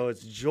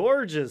it's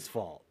George's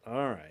fault.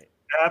 All right.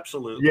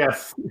 Absolutely.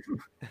 Yes.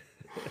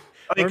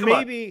 I mean, or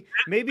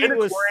maybe it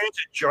was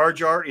Jar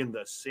Jar in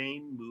the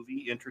same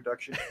movie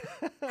introduction.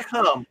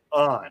 Come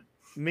on.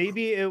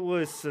 Maybe it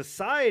was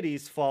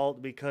society's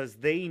fault because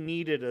they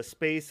needed a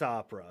space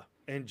opera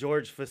and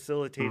George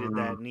facilitated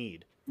that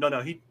need.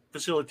 No, he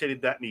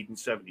facilitated that need in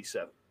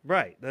 77.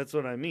 Right, that's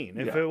what I mean.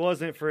 If it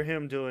wasn't for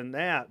him doing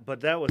that,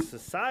 but that was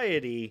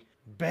society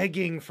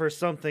begging for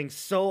something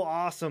so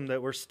awesome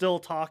that we're still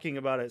talking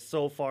about it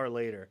so far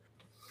later.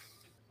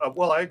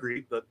 Well, I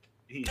agree, but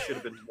he should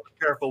have been more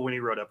careful when he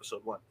wrote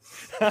episode 1.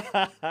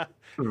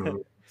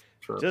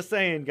 Just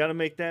saying, got to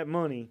make that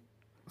money.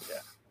 Yeah,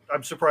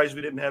 I'm surprised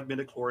we didn't have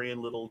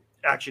midichlorian little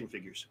action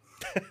figures.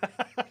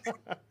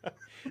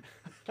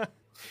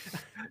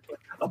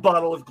 A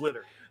bottle of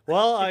glitter.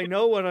 Well, I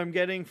know what I'm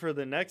getting for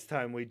the next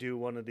time we do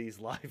one of these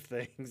live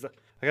things.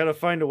 I got to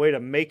find a way to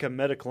make a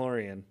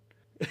midichlorian.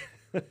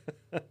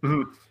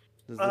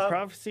 Does the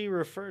prophecy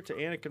refer to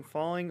Anakin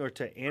falling or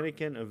to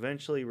Anakin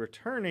eventually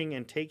returning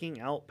and taking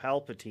out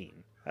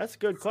Palpatine? That's a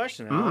good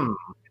question, Alan.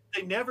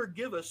 They never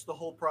give us the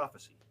whole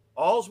prophecy.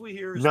 All we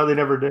hear is they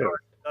never do.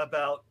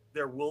 About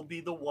there will be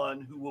the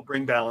one who will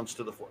bring balance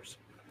to the Force.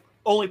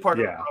 Only part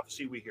of the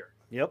prophecy we hear.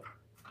 Yep.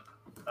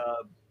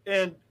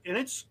 And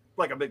it's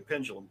like a big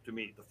pendulum to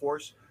me. The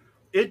Force,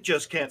 it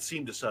just can't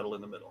seem to settle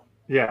in the middle.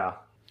 Yeah.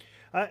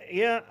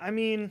 I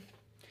mean,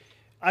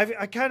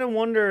 I kind of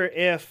wonder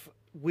if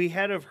we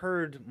had have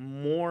heard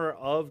more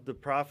of the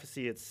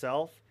prophecy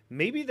itself.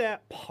 Maybe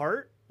that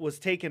part was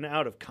taken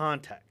out of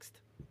context,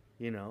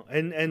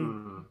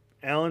 and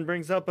Alan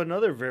brings up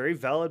another very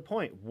valid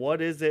point.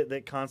 What is it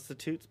that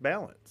constitutes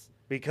balance?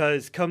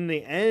 Because come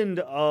the end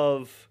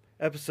of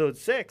episode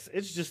 6,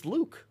 it's just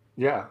Luke.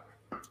 Yeah.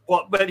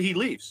 Well, but he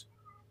leaves.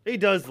 He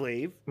does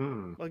leave.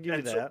 I'll give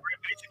you that. So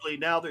basically,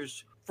 now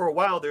for a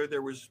while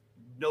there was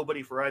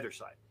nobody for either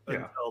side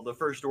until the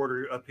First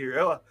Order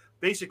appeared.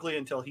 Basically,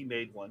 until he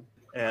made one.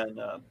 And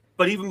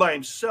but even by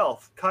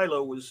himself,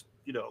 Kylo was,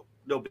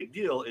 no big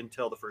deal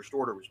until the First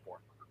Order was born.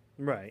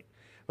 Right.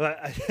 But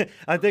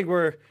I think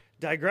we're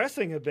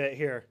digressing a bit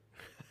here.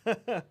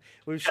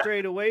 We've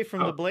strayed away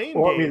from the blame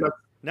game. I mean,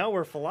 now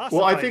we're philosophizing.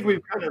 Well,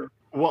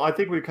 I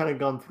think we've kind of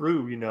gone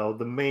through,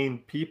 the main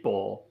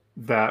people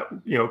that,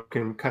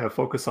 can kind of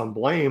focus on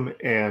blame,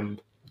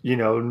 and,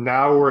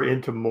 now we're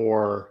into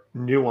more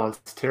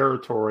nuanced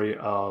territory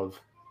of,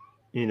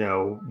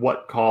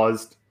 what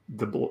caused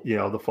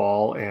the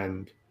fall,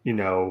 and,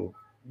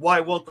 why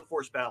won't the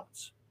Force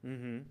balance?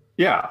 Mm-hmm.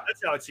 Yeah.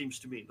 That's how it seems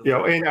to me.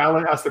 And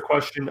Alan asked the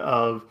question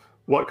of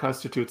what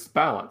constitutes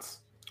balance.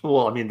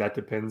 Well, I mean, that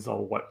depends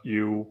on what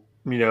who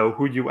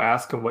you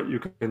ask and what you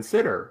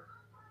consider.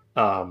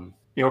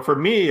 For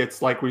me,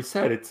 it's like we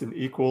said, it's an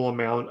equal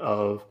amount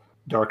of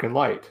dark and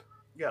light.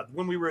 Yeah,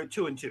 when we were at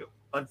 2 and 2.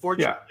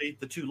 Unfortunately,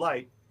 the 2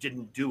 light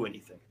didn't do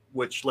anything,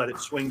 which let it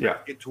swing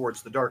back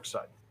towards the dark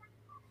side.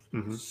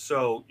 Mm-hmm.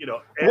 So,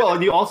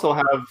 and you also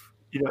have,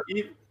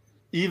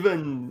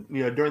 even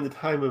during the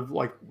time of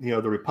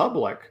the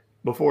Republic,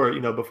 before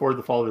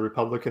the fall of the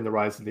Republic and the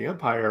rise of the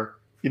Empire,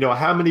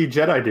 how many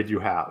Jedi did you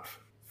have?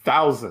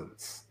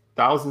 Thousands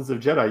of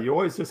Jedi. You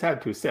always just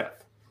had 2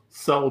 Sith,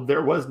 so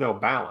there was no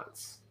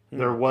balance.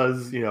 There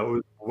was, it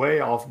was way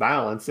off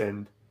balance,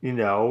 and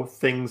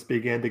things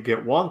began to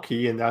get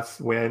wonky, and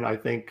that's when I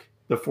think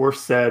the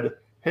Force said,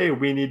 "Hey,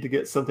 we need to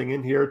get something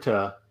in here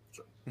to."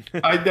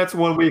 That's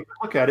one way to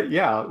look at it.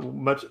 Yeah,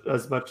 much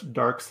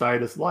dark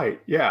side as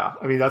light. Yeah,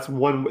 I mean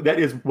that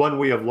is one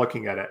way of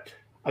looking at it.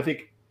 I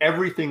think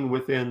everything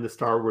within the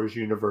Star Wars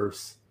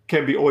universe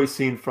can be always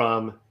seen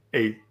from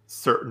a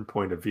certain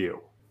point of view,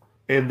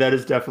 and that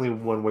is definitely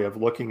one way of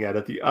looking at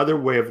it. The other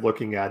way of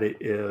looking at it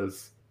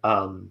is,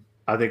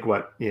 I think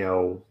what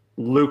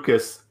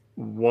Lucas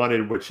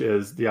wanted, which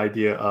is the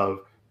idea of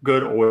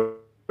good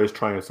always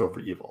triumphs over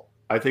evil.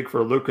 I think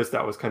for Lucas,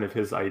 that was kind of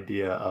his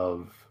idea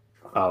of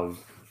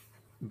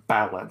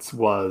balance,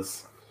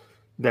 was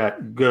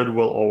that good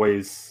will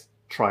always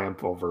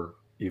triumph over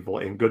evil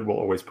and good will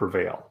always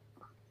prevail.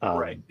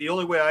 Right. The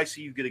only way I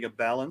see you getting a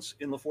balance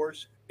in the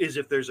Force is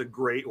if there's a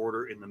gray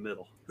order in the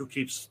middle who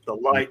keeps the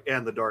light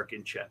and the dark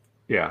in check.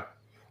 Yeah.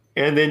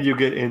 And then you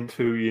get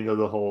into,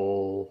 the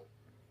whole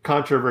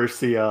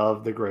controversy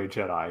of the gray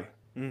Jedi.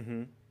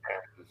 Mm-hmm.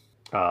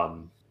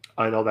 And,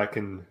 I know that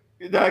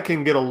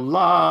can get a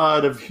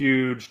lot of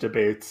huge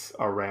debates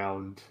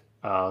around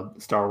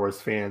Star Wars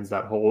fans.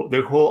 The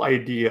whole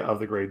idea of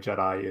the gray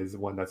Jedi is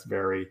one that's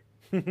very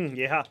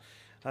yeah,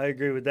 I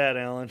agree with that,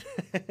 Alan.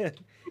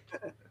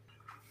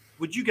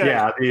 Would you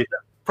guys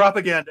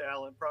propaganda,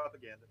 Alan,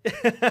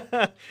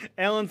 propaganda.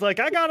 Alan's like,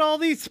 I got all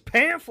these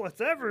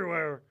pamphlets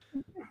everywhere.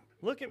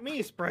 Look at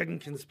me spreading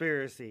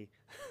conspiracy.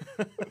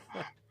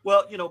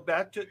 Well,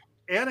 back to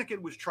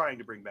Anakin was trying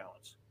to bring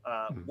balance.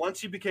 Once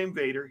he became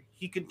Vader,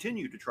 he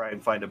continued to try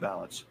and find a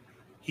balance.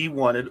 He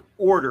wanted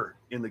order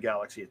in the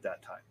galaxy at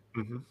that time.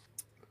 Mm-hmm.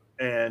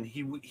 And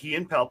he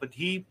and Palpatine,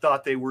 he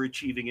thought they were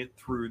achieving it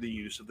through the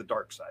use of the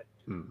dark side.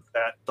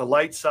 That the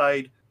light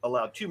side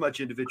allowed too much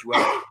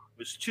individuality,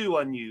 was too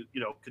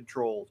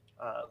controlled.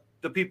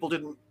 The people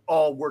didn't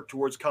all work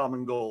towards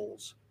common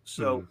goals.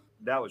 So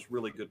that was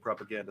really good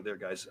propaganda there,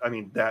 guys. I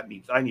mean,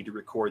 I need to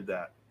record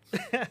that.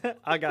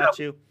 I got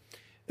you.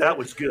 That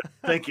was good.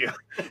 Thank you.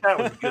 That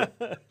was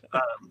good.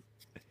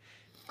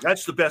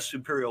 That's the best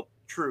Imperial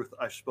truth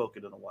I've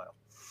spoken in a while.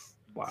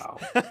 Wow.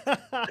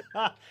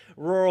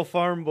 Rural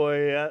farm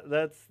boy. Yeah,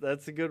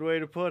 that's a good way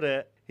to put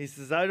it. He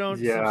says, I don't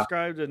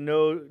subscribe to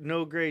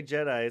no gray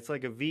Jedi. It's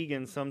like a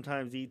vegan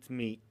sometimes eats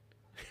meat.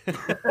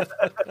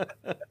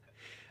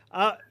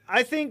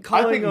 I think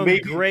calling them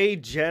gray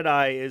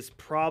Jedi is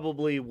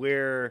probably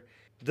where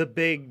the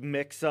big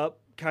mix-up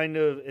kind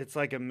of, it's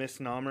like a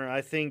misnomer.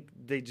 I think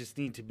they just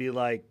need to be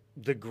like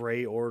the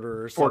Gray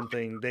Order or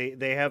something.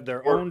 They have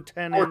their own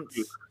tenets,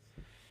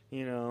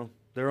 you know,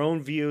 their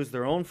own views,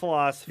 their own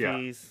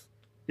philosophies.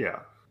 Yeah.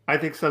 I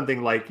think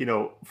something like, you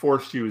know,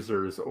 Force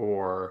users,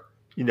 or,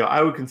 you know,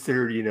 I would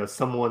consider, you know,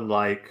 someone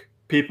like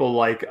people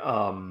like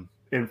from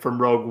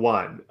Rogue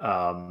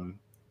One,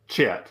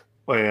 Chet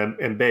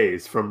and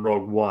Baze from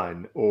Rogue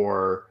One,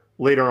 or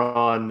later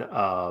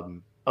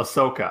on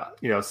Ahsoka,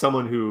 you know,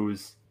 someone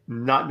who's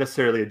not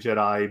necessarily a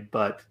Jedi,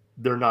 but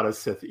they're not a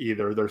Sith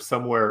either. They're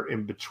somewhere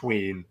in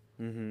between.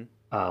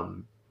 Mm-hmm.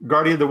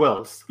 Guardian of the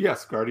Whills.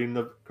 Yes, Guardians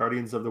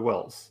of the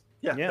Whills.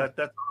 Yeah. That's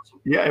awesome.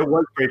 Yeah, it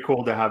was very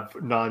cool to have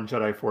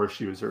non-Jedi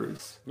Force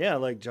users. Yeah,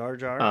 like Jar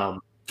Jar.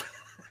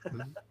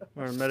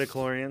 Or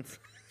midichlorians.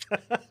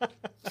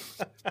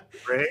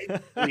 Ray,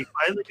 we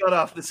finally got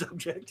off the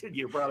subject and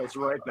you brought us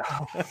right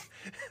back.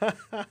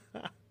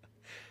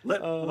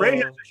 Ray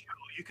has a show.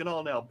 You can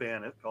all now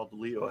ban it, called the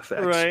Leo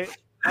Effect. Right.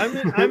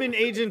 I'm an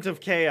agent of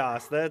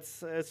chaos.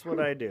 That's what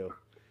I do.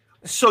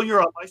 So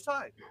you're on my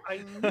side. I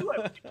knew I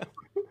would.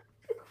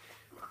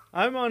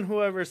 I'm on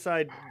whoever's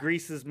side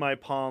greases my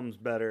palms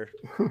better.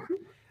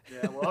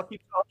 Yeah, well, I'll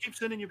keep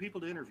sending you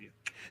people to interview.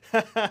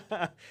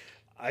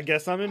 I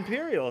guess I'm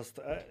imperialist.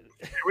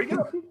 Here we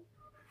go.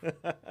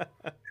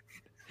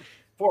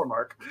 Poor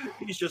Mark.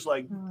 He's just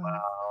like,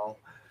 wow.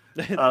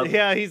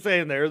 Yeah, he's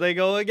saying there they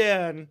go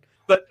again.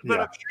 But I'm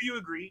sure you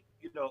agree.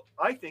 You know,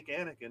 I think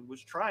Anakin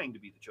was trying to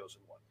be the chosen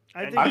one.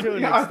 I think to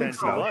an extent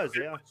he was.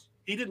 Yeah.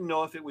 He didn't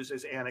know if it was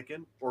as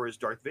Anakin or as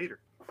Darth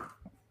Vader.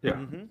 Yeah.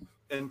 Mm-hmm.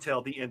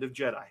 Until the end of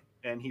Jedi,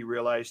 and he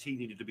realized he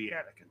needed to be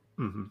Anakin.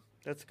 Mm-hmm.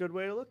 That's a good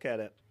way to look at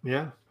it.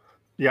 Yeah.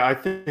 I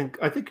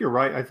think you're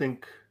right.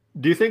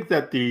 Do you think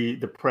that the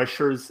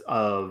pressures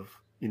of,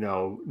 you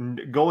know,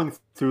 going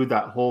through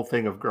that whole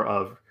thing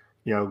of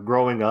you know,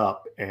 growing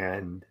up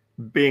and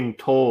being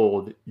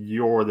told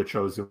you're the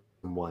chosen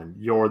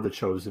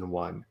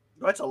one,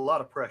 that's a lot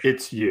of pressure.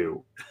 It's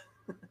you.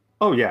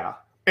 Oh yeah.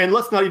 And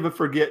let's not even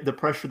forget the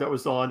pressure that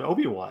was on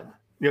Obi-Wan.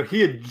 You know, he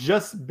had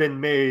just been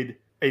made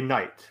a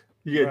knight.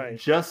 He had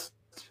just,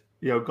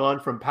 you know, gone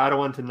from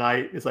Padawan to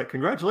knight. It's like,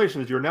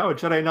 congratulations, you're now a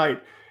Jedi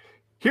Knight.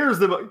 Here's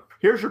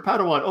your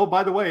Padawan. Oh,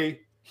 by the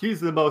way, he's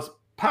the most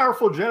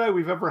powerful Jedi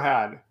we've ever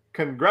had.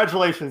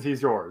 Congratulations,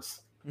 he's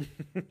yours.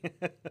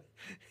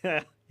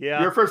 Yeah.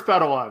 Your first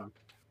Padawan.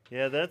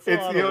 Yeah, that's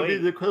it's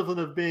the equivalent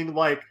of being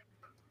like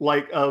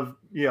of,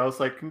 you know, it's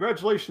like,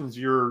 congratulations,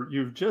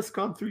 you've just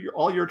gone through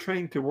all your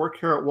training to work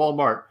here at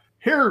Walmart.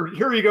 Here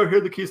you go. Here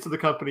are the keys to the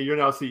company. You're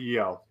now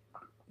CEO.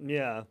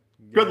 Yeah.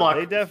 Good luck.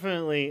 They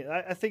definitely.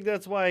 I think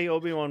that's why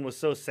Obi-Wan was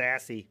so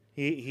sassy.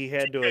 He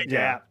had to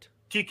adapt.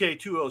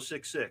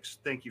 TK2066.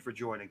 Thank you for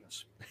joining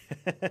us.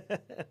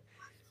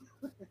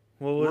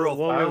 I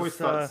always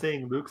thought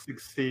seeing Luke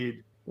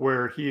succeed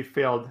where he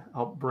failed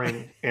helped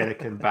bring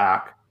Anakin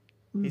back.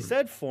 He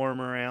said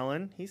former,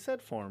 Alan. He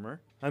said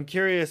former. I'm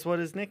curious what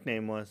his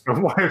nickname was.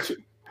 Why are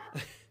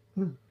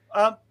you?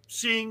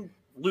 Seeing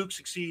Luke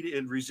succeed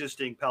in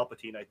resisting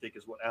Palpatine, I think,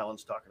 is what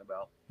Alan's talking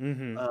about.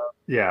 Mm-hmm.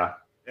 Yeah.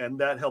 And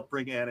that helped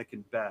bring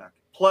Anakin back.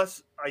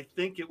 Plus, I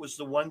think it was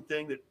the one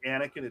thing that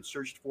Anakin had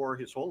searched for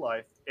his whole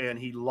life, and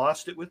he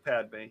lost it with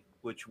Padme,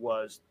 which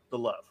was the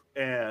love.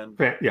 And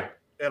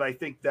I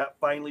think that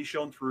finally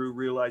shone through,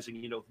 realizing,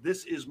 you know,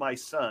 this is my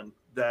son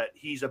that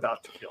he's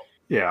about to kill.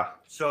 Yeah.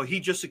 So he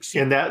just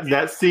succeeded. And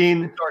that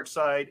scene, the dark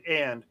side,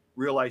 and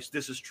realized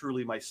this is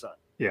truly my son.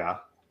 Yeah.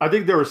 I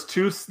think there was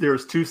two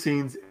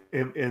scenes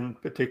in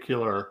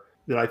particular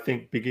that I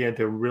think began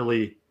to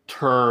really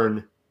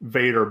turn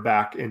Vader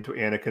back into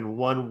Anakin.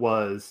 One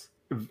was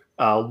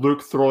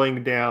Luke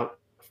throwing down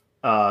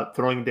the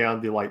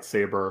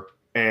lightsaber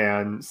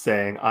and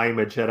saying, "I'm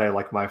a Jedi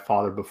like my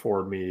father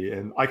before me."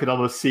 And I could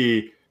almost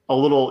see a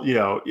little, you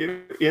know,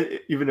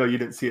 even though you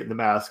didn't see it in the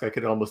mask, I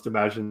could almost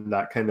imagine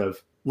that kind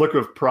of look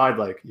of pride,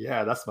 like,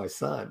 yeah, that's my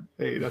son.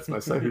 Hey, that's my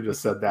son who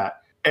just said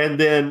that. And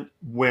then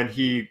when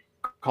he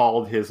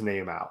called his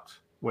name out,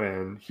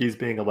 when he's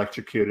being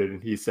electrocuted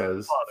and he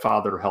says,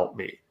 "Father, help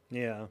me."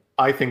 Yeah.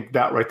 I think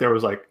that right there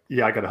was like,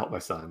 yeah, I got to help my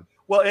son.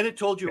 Well, and it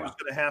told you it was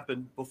going to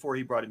happen before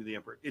he brought him to the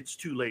Emperor. It's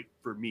too late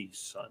for me,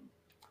 son.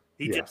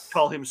 He didn't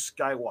call him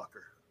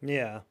Skywalker.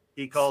 Yeah.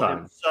 He called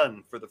him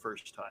son for the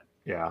first time.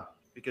 Yeah.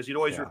 Because he'd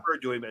always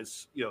referred to him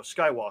as, you know,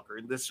 Skywalker,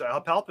 and this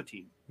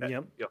Palpatine. Yep.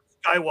 You know,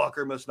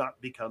 Skywalker must not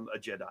become a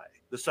Jedi.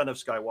 The son of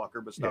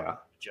Skywalker must not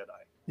be a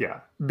Jedi. Yeah.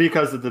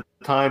 Because at the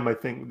time, I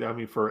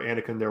mean, for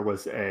Anakin, there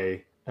was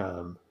a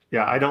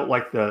I don't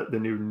like the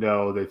new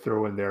no they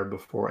throw in there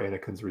before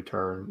Anakin's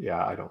return.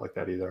 Yeah, I don't like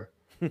that either.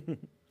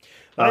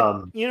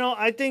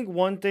 I think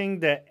one thing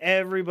that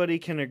everybody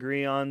can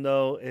agree on,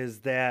 though,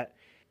 is that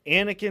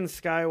Anakin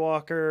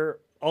Skywalker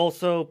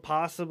also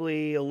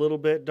possibly a little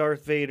bit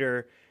Darth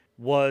Vader,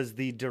 was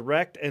the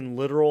direct and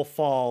literal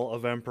fall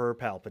of Emperor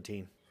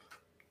Palpatine.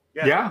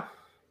 Yeah.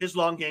 His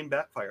long game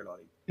backfired on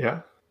him.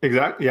 Yeah.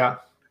 Exactly. Yeah.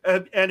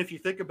 And if you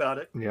think about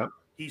it, Yep.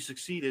 he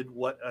succeeded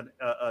what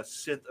a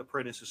Sith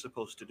apprentice is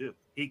supposed to do.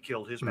 He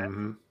killed his master.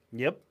 Mm-hmm.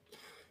 Yep.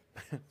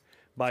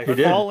 By He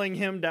did. falling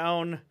him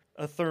down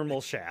a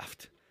thermal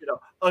shaft.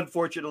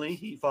 Unfortunately,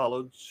 he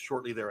followed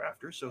shortly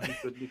thereafter, so he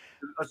couldn't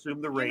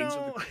assume the reins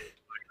of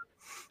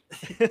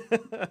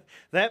the.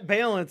 That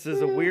balance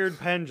is a weird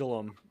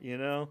pendulum,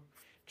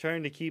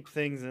 trying to keep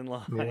things in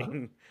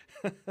line.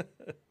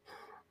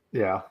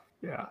 Yeah.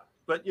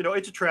 But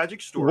it's a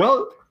tragic story.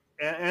 Well,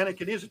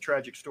 Anakin is a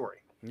tragic story.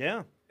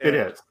 Yeah, it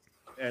is.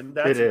 And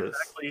that's It is.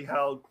 exactly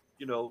how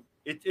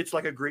it's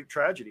like a Greek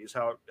tragedy is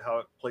how it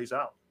plays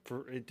out.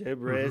 It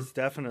is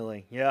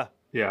definitely. Yeah.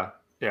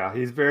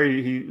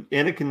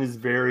 Anakin is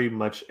very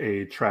much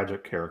a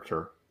tragic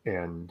character,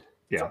 and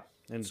yeah.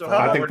 And So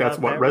I how think about that's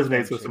what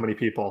resonates with so many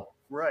people.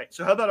 Right.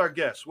 So how about our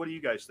guests? What do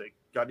you guys think?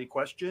 Got any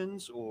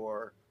questions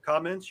or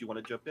comments? You want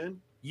to jump in?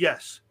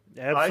 Yes.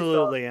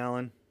 Absolutely,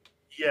 Alan.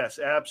 Yes,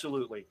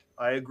 absolutely.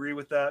 I agree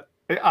with that.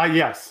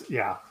 Yes.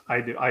 Yeah,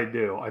 I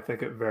do. I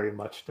think it very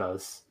much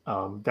does.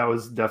 That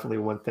was definitely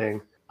one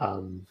thing.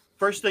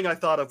 First thing I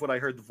thought of when I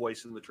heard the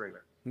voice in the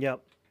trailer.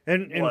 Yep.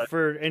 And What?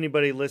 for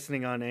anybody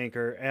listening on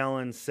Anchor,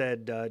 Alan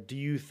said, do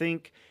you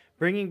think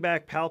bringing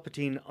back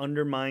Palpatine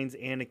undermines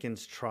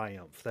Anakin's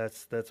triumph?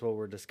 That's what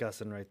we're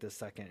discussing right this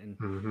second.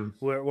 And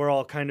we're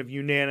all kind of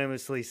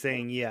unanimously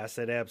saying, yes,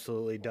 it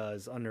absolutely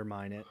does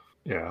undermine it.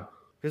 Yeah.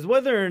 Because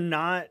whether or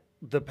not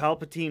the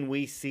Palpatine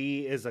we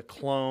see is a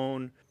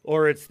clone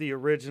or it's the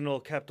original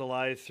kept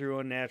alive through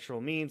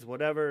unnatural means,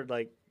 whatever,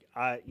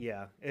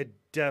 it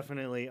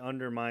definitely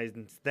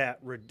undermines that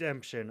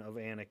redemption of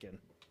Anakin.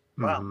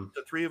 Wow,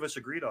 the three of us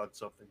agreed on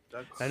something.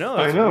 I know.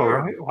 I know,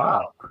 weird. right?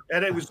 Wow.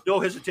 And it was no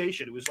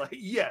hesitation. It was like,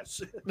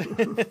 yes.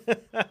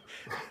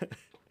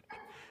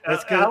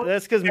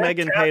 That's because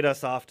Megan paid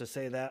us off to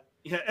say that.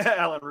 Yeah,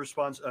 Alan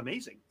responds,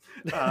 amazing.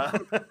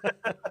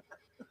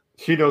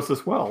 She knows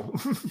this well.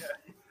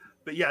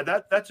 But yeah,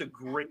 that's a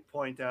great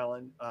point,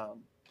 Alan.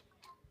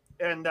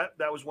 And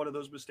that was one of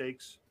those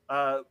mistakes.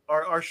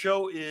 Our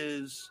show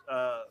is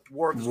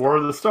War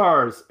of the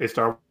Stars, a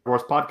Star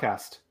Wars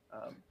podcast.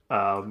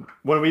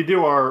 When we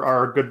do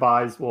our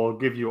goodbyes, we'll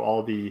give you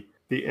all the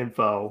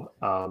info.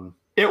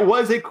 It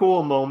was a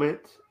cool moment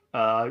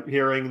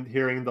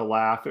hearing the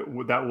laugh.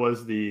 That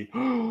was the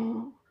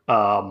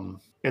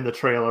in the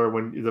trailer,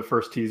 when the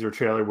first teaser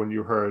trailer, when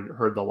you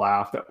heard the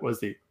laugh, that was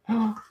the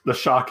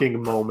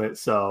shocking moment.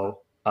 So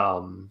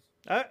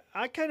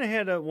I kind of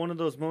had one of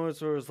those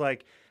moments where it was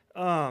like,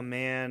 oh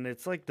man,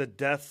 it's like the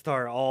Death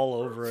Star all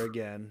over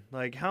again.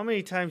 Like, how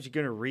many times are you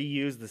gonna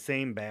reuse the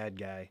same bad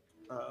guy?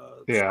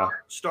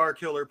 Star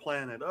Killer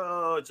Planet.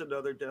 Oh, it's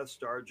another Death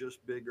Star,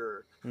 just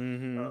bigger.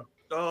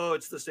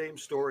 It's the same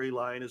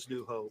storyline as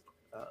New Hope.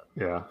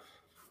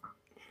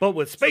 But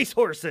with space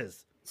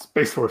horses.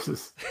 Space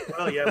horses.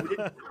 Well, yeah, we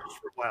didn't do this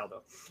for a while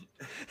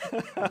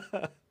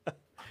though.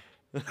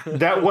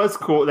 That was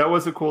cool. That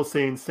was a cool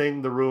scene,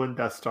 seeing the ruined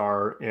Death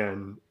Star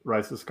in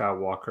Rise of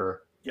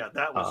Skywalker. Yeah,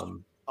 that was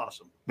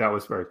awesome. That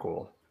was very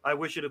cool. I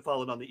wish it had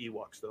fallen on the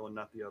Ewoks though, and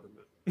not the other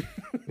movie.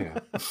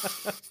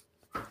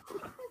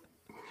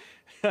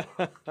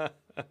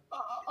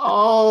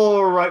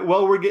 All right.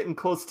 Well, we're getting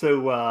close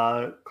to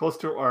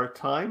our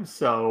time,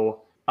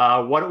 so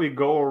why don't we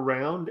go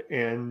around,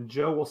 and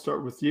Joe, we'll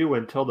start with you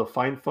and tell the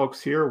fine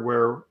folks here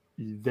where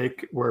they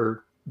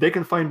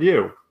can find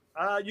you.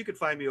 You can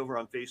find me over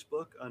on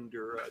Facebook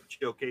under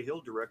Joe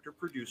Cahill, director,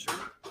 producer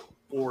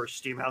for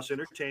Steamhouse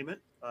Entertainment.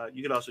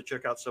 You can also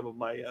check out some of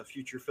my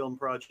future film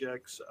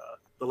projects,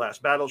 The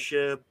Last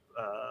Battleship,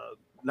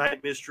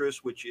 Night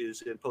Mistress, which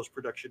is in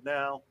post-production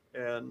now,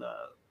 and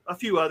a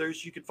few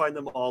others. You can find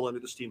them all under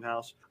the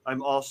Steamhouse.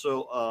 I'm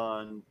also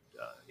on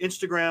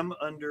Instagram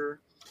under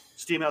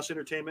Steamhouse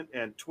Entertainment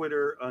and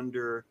Twitter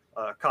under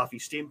Coffee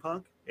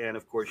Steampunk. And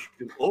of course,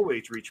 you can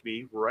always reach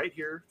me right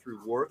here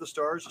through War of the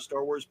Stars, a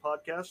Star Wars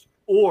podcast,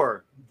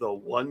 or the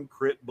One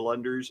Crit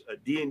Blunders, a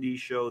D&D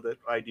show that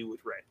I do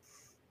with Ray.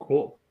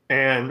 Cool.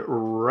 And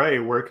Ray,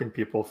 where can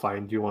people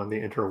find you on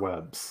the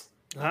interwebs?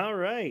 All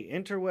right,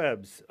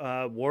 interwebs.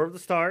 War of the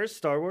Stars,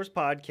 Star Wars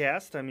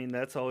podcast. I mean,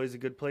 that's always a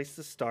good place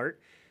to start.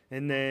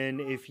 And then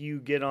if you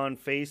get on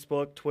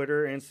Facebook,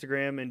 Twitter,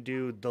 Instagram, and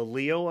do the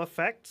Leo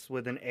Effects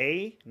with an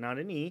A, not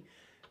an E,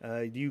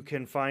 you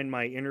can find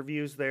my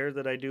interviews there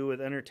that I do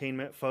with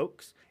entertainment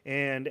folks.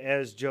 And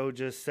as Joe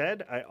just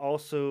said, I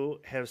also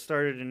have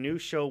started a new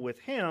show with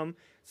him.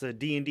 It's a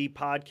D&D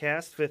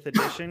podcast, 5th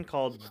edition,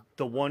 called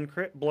The One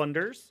Crit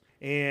Blunders.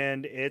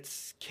 And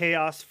it's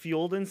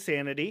chaos-fueled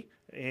insanity,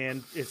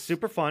 and it's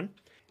super fun.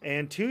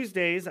 And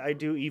Tuesdays, I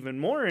do even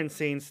more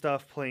insane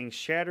stuff playing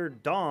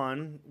Shattered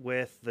Dawn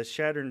with the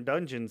Shattered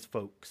Dungeons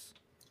folks.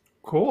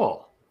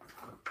 Cool.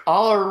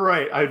 All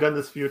right. I've done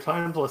this a few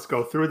times. Let's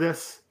go through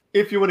this.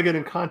 If you want to get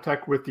in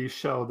contact with the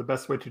show, the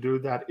best way to do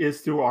that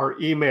is through our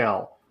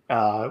email,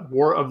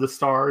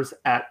 warofthestars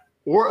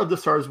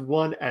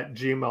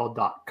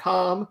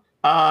warofthestars1@gmail.com.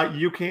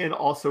 You can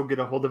also get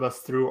a hold of us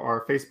through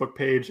our Facebook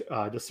page.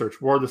 Just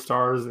search War of the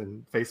Stars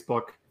in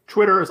Facebook.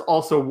 Twitter is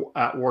also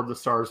at War of the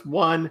Stars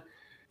 1.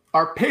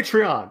 Our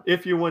Patreon,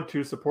 if you want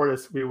to support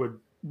us, we would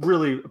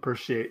really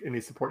appreciate any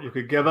support you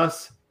could give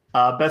us.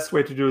 Best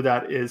way to do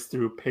that is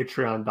through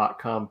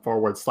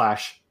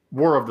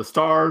patreon.com/War of the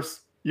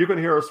Stars. You can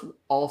hear us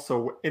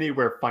also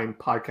anywhere fine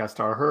podcasts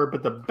are heard,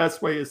 but the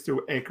best way is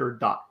through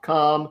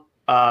anchor.com.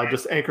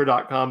 Just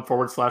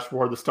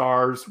anchor.com/War of the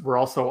Stars. We're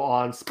also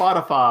on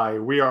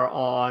Spotify. We are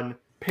on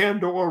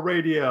Pandora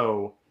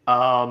Radio.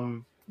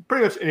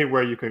 Pretty much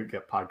anywhere you can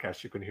get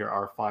podcasts, you can hear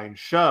our fine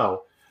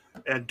show.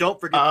 And don't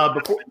forget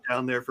to put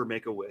down there for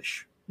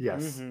Make-A-Wish.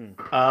 Yes.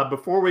 Mm-hmm.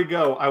 Before we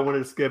go, I want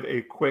to just give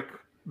a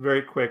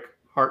very quick,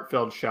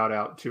 heartfelt shout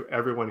out to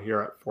everyone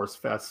here at Force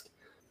Fest.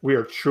 We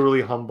are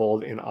truly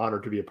humbled and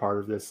honored to be a part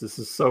of this. This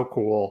is so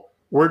cool.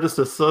 We're just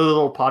a silly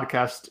little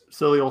podcast,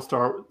 silly little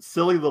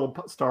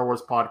Star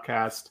Wars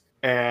podcast,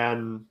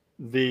 and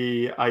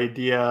the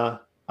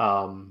idea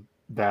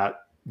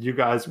that you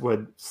guys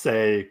would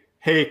say,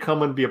 "Hey,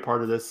 come and be a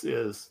part of this,"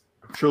 is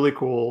truly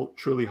cool,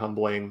 truly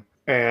humbling,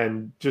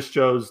 and just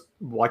shows,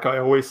 like I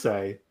always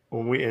say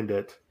when we end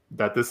it,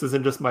 that this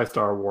isn't just my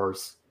Star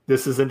Wars.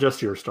 This isn't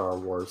just your Star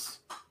Wars.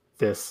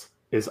 This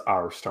is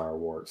our Star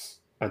Wars.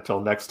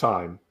 Until next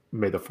time,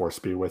 may the Force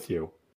be with you.